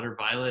 my daughter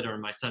Violet or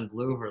my son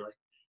Blue, who are like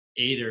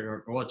 8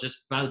 or well,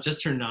 just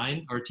turned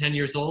 9 or 10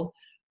 years old,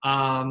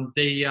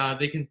 they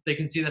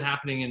can see that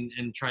happening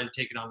and try to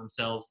take it on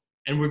themselves.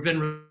 And we've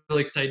been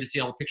really excited to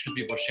see all the pictures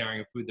people are sharing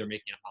of food they're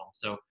making at home.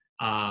 So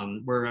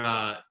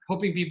we're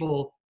hoping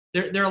people,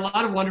 there are a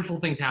lot of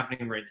wonderful things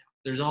happening right now.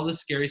 There's all this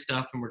scary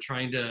stuff and we're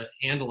trying to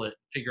handle it,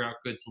 figure out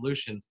good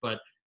solutions. But,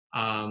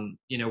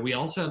 you know, we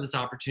also have this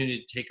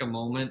opportunity to take a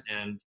moment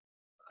and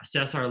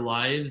assess our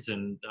lives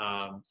and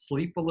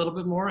sleep a little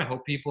bit more. I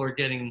hope people are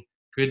getting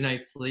good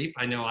night's sleep.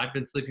 I know I've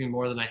been sleeping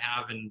more than I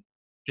have in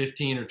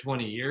 15 or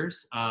 20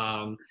 years.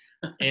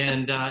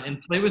 And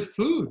play with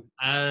food.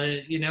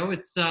 You know,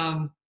 it's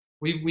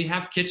we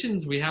have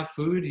kitchens, we have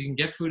food. You can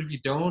get food if you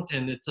don't,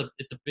 and it's a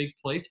big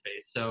play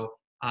space. So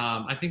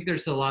I think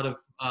there's a lot of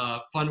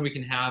fun we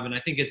can have. And I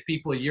think as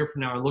people a year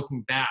from now are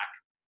looking back,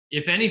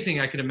 if anything,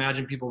 I could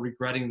imagine people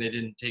regretting they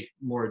didn't take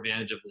more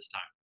advantage of this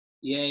time.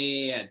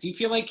 Yeah. Do you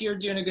feel like you're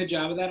doing a good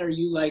job of that? Are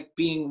you like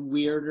being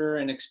weirder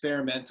and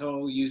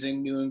experimental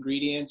using new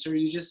ingredients, or are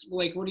you just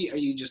like, are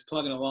you just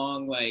plugging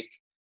along like?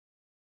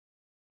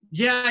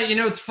 Yeah, you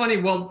know, it's funny.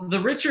 Well, the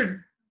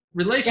Richard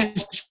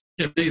relationship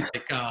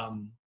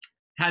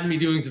had me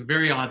doing some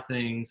very odd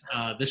things.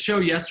 The show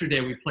yesterday,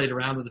 we played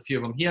around with a few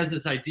of them. He has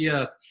this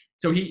idea.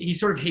 So he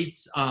sort of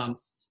hates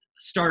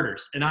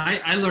starters. And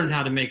I learned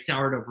how to make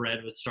sourdough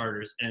bread with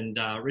starters. And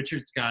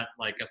Richard's got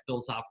like a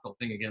philosophical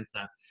thing against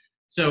that.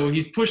 So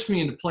he's pushed me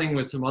into playing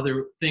with some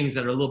other things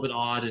that are a little bit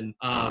odd. And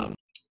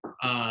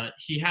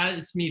he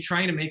has me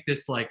trying to make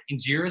this like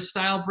injera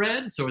style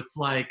bread. So it's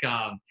like,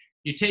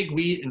 you take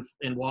wheat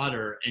and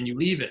water and you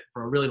leave it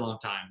for a really long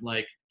time.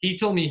 Like he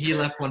told me he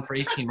left one for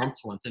 18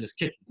 months once in his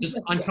kitchen, just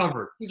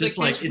uncovered. He's just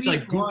like it's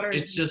like water.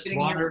 It's just sitting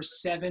water here for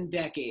 7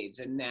 decades,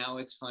 and now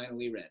it's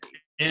finally ready.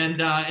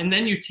 And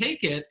then you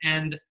take it,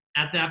 and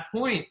at that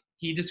point,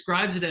 he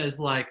describes it as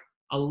like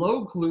a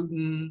low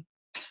gluten,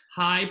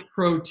 high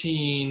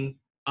protein,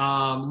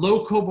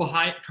 low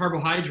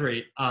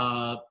carbohydrate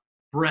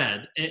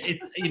bread.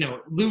 It's you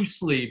know,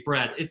 loosely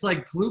bread. It's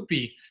like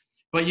gloopy.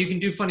 But you can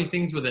do funny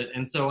things with it.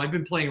 And so I've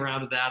been playing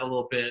around with that a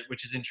little bit,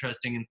 which is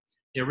interesting. And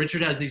you know,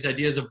 Richard has these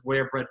ideas of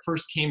where bread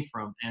first came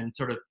from and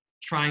sort of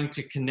trying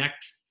to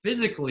connect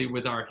physically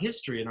with our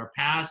history and our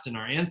past and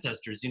our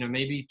ancestors, you know,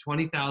 maybe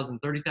 20,000,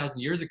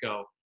 30,000 years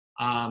ago,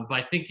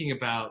 by thinking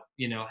about,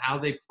 you know, how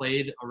they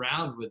played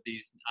around with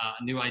these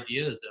new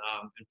ideas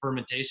and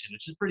fermentation,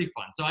 which is pretty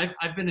fun. So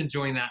I've been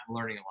enjoying that and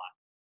learning a lot.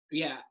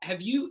 Yeah.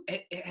 Have you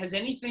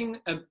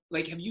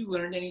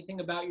learned anything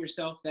about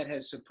yourself that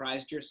has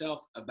surprised yourself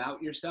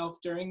about yourself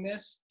during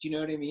this? Do you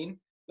know what I mean?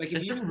 Like,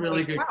 if That's a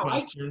really good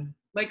question.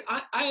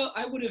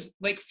 I would have,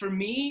 like, for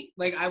me,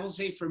 like, I will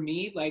say for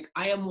me, like,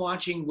 I am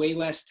watching way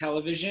less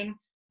television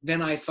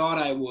than I thought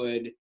I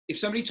would. If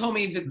somebody told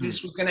me that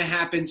this was going to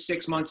happen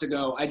 6 months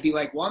ago, I'd be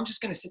like, well, I'm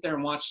just going to sit there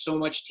and watch so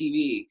much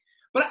TV.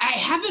 But I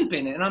haven't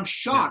been, and I'm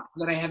shocked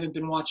that I haven't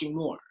been watching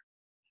more.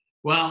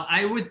 Well,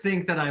 I would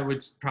think that I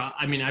would,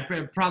 I mean, I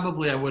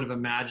would have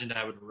imagined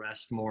I would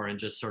rest more and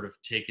just sort of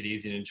take it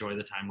easy and enjoy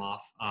the time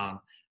off.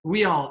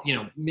 We all, you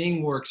know,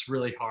 Ming works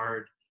really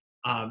hard.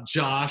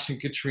 Josh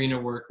and Katrina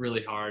work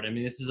really hard. I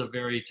mean, this is a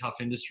very tough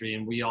industry,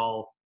 and we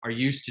all are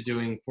used to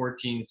doing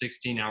 14,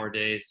 16-hour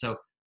days. So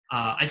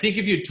I think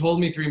if you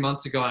told me 3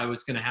 months ago I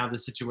was going to have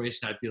this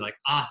situation, I'd be like,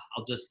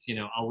 I'll just, you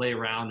know, I'll lay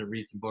around and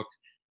read some books.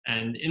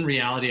 And in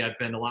reality, I've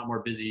been a lot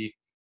more busy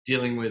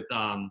dealing with,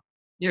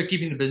 you know,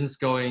 keeping the business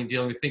going,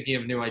 dealing with thinking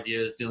of new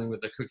ideas, dealing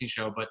with the cooking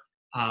show. But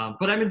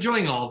I'm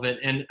enjoying all of it.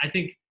 And I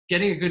think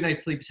getting a good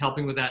night's sleep is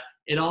helping with that.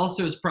 It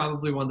also is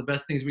probably one of the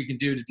best things we can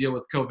do to deal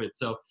with COVID.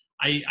 So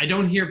I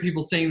don't hear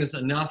people saying this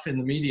enough in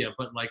the media,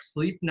 but like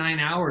sleep 9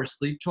 hours,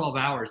 sleep 12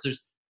 hours.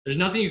 There's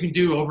nothing you can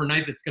do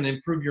overnight that's going to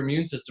improve your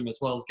immune system as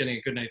well as getting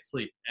a good night's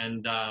sleep.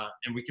 And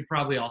we could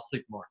probably all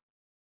sleep more.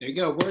 There you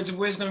go. Words of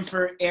wisdom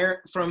from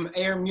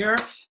Air Muir.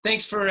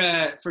 Thanks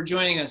for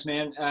joining us,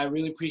 man. I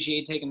really appreciate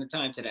you taking the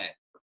time today.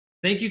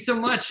 Thank you so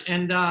much.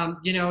 And,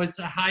 you know, it's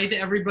a hi to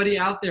everybody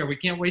out there. We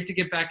can't wait to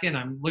get back in.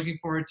 I'm looking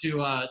forward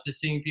to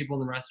seeing people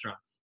in the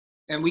restaurants.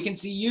 And we can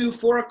see you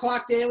 4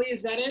 o'clock daily.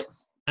 Is that it?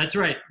 That's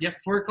right. Yep.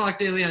 4 o'clock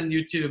daily on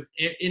YouTube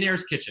in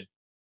Air's Kitchen.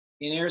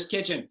 In Air's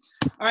Kitchen.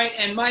 All right.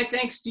 And my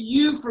thanks to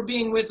you for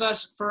being with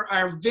us for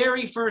our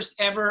very first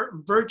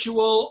ever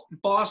virtual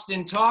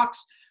Boston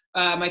Talks.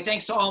 My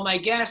thanks to all my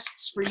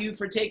guests, for you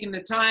for taking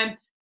the time.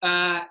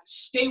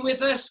 Stay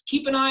with us.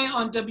 Keep an eye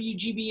on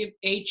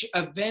WGBH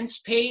events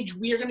page.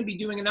 We are going to be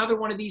doing another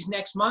one of these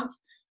next month.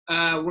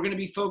 We're going to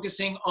be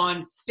focusing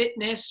on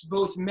fitness,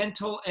 both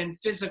mental and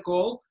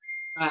physical,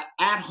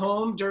 at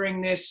home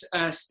during this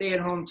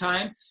stay-at-home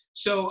time.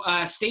 So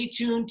stay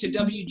tuned to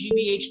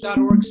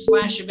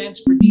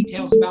WGBH.org/events for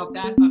details about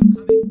that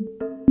upcoming.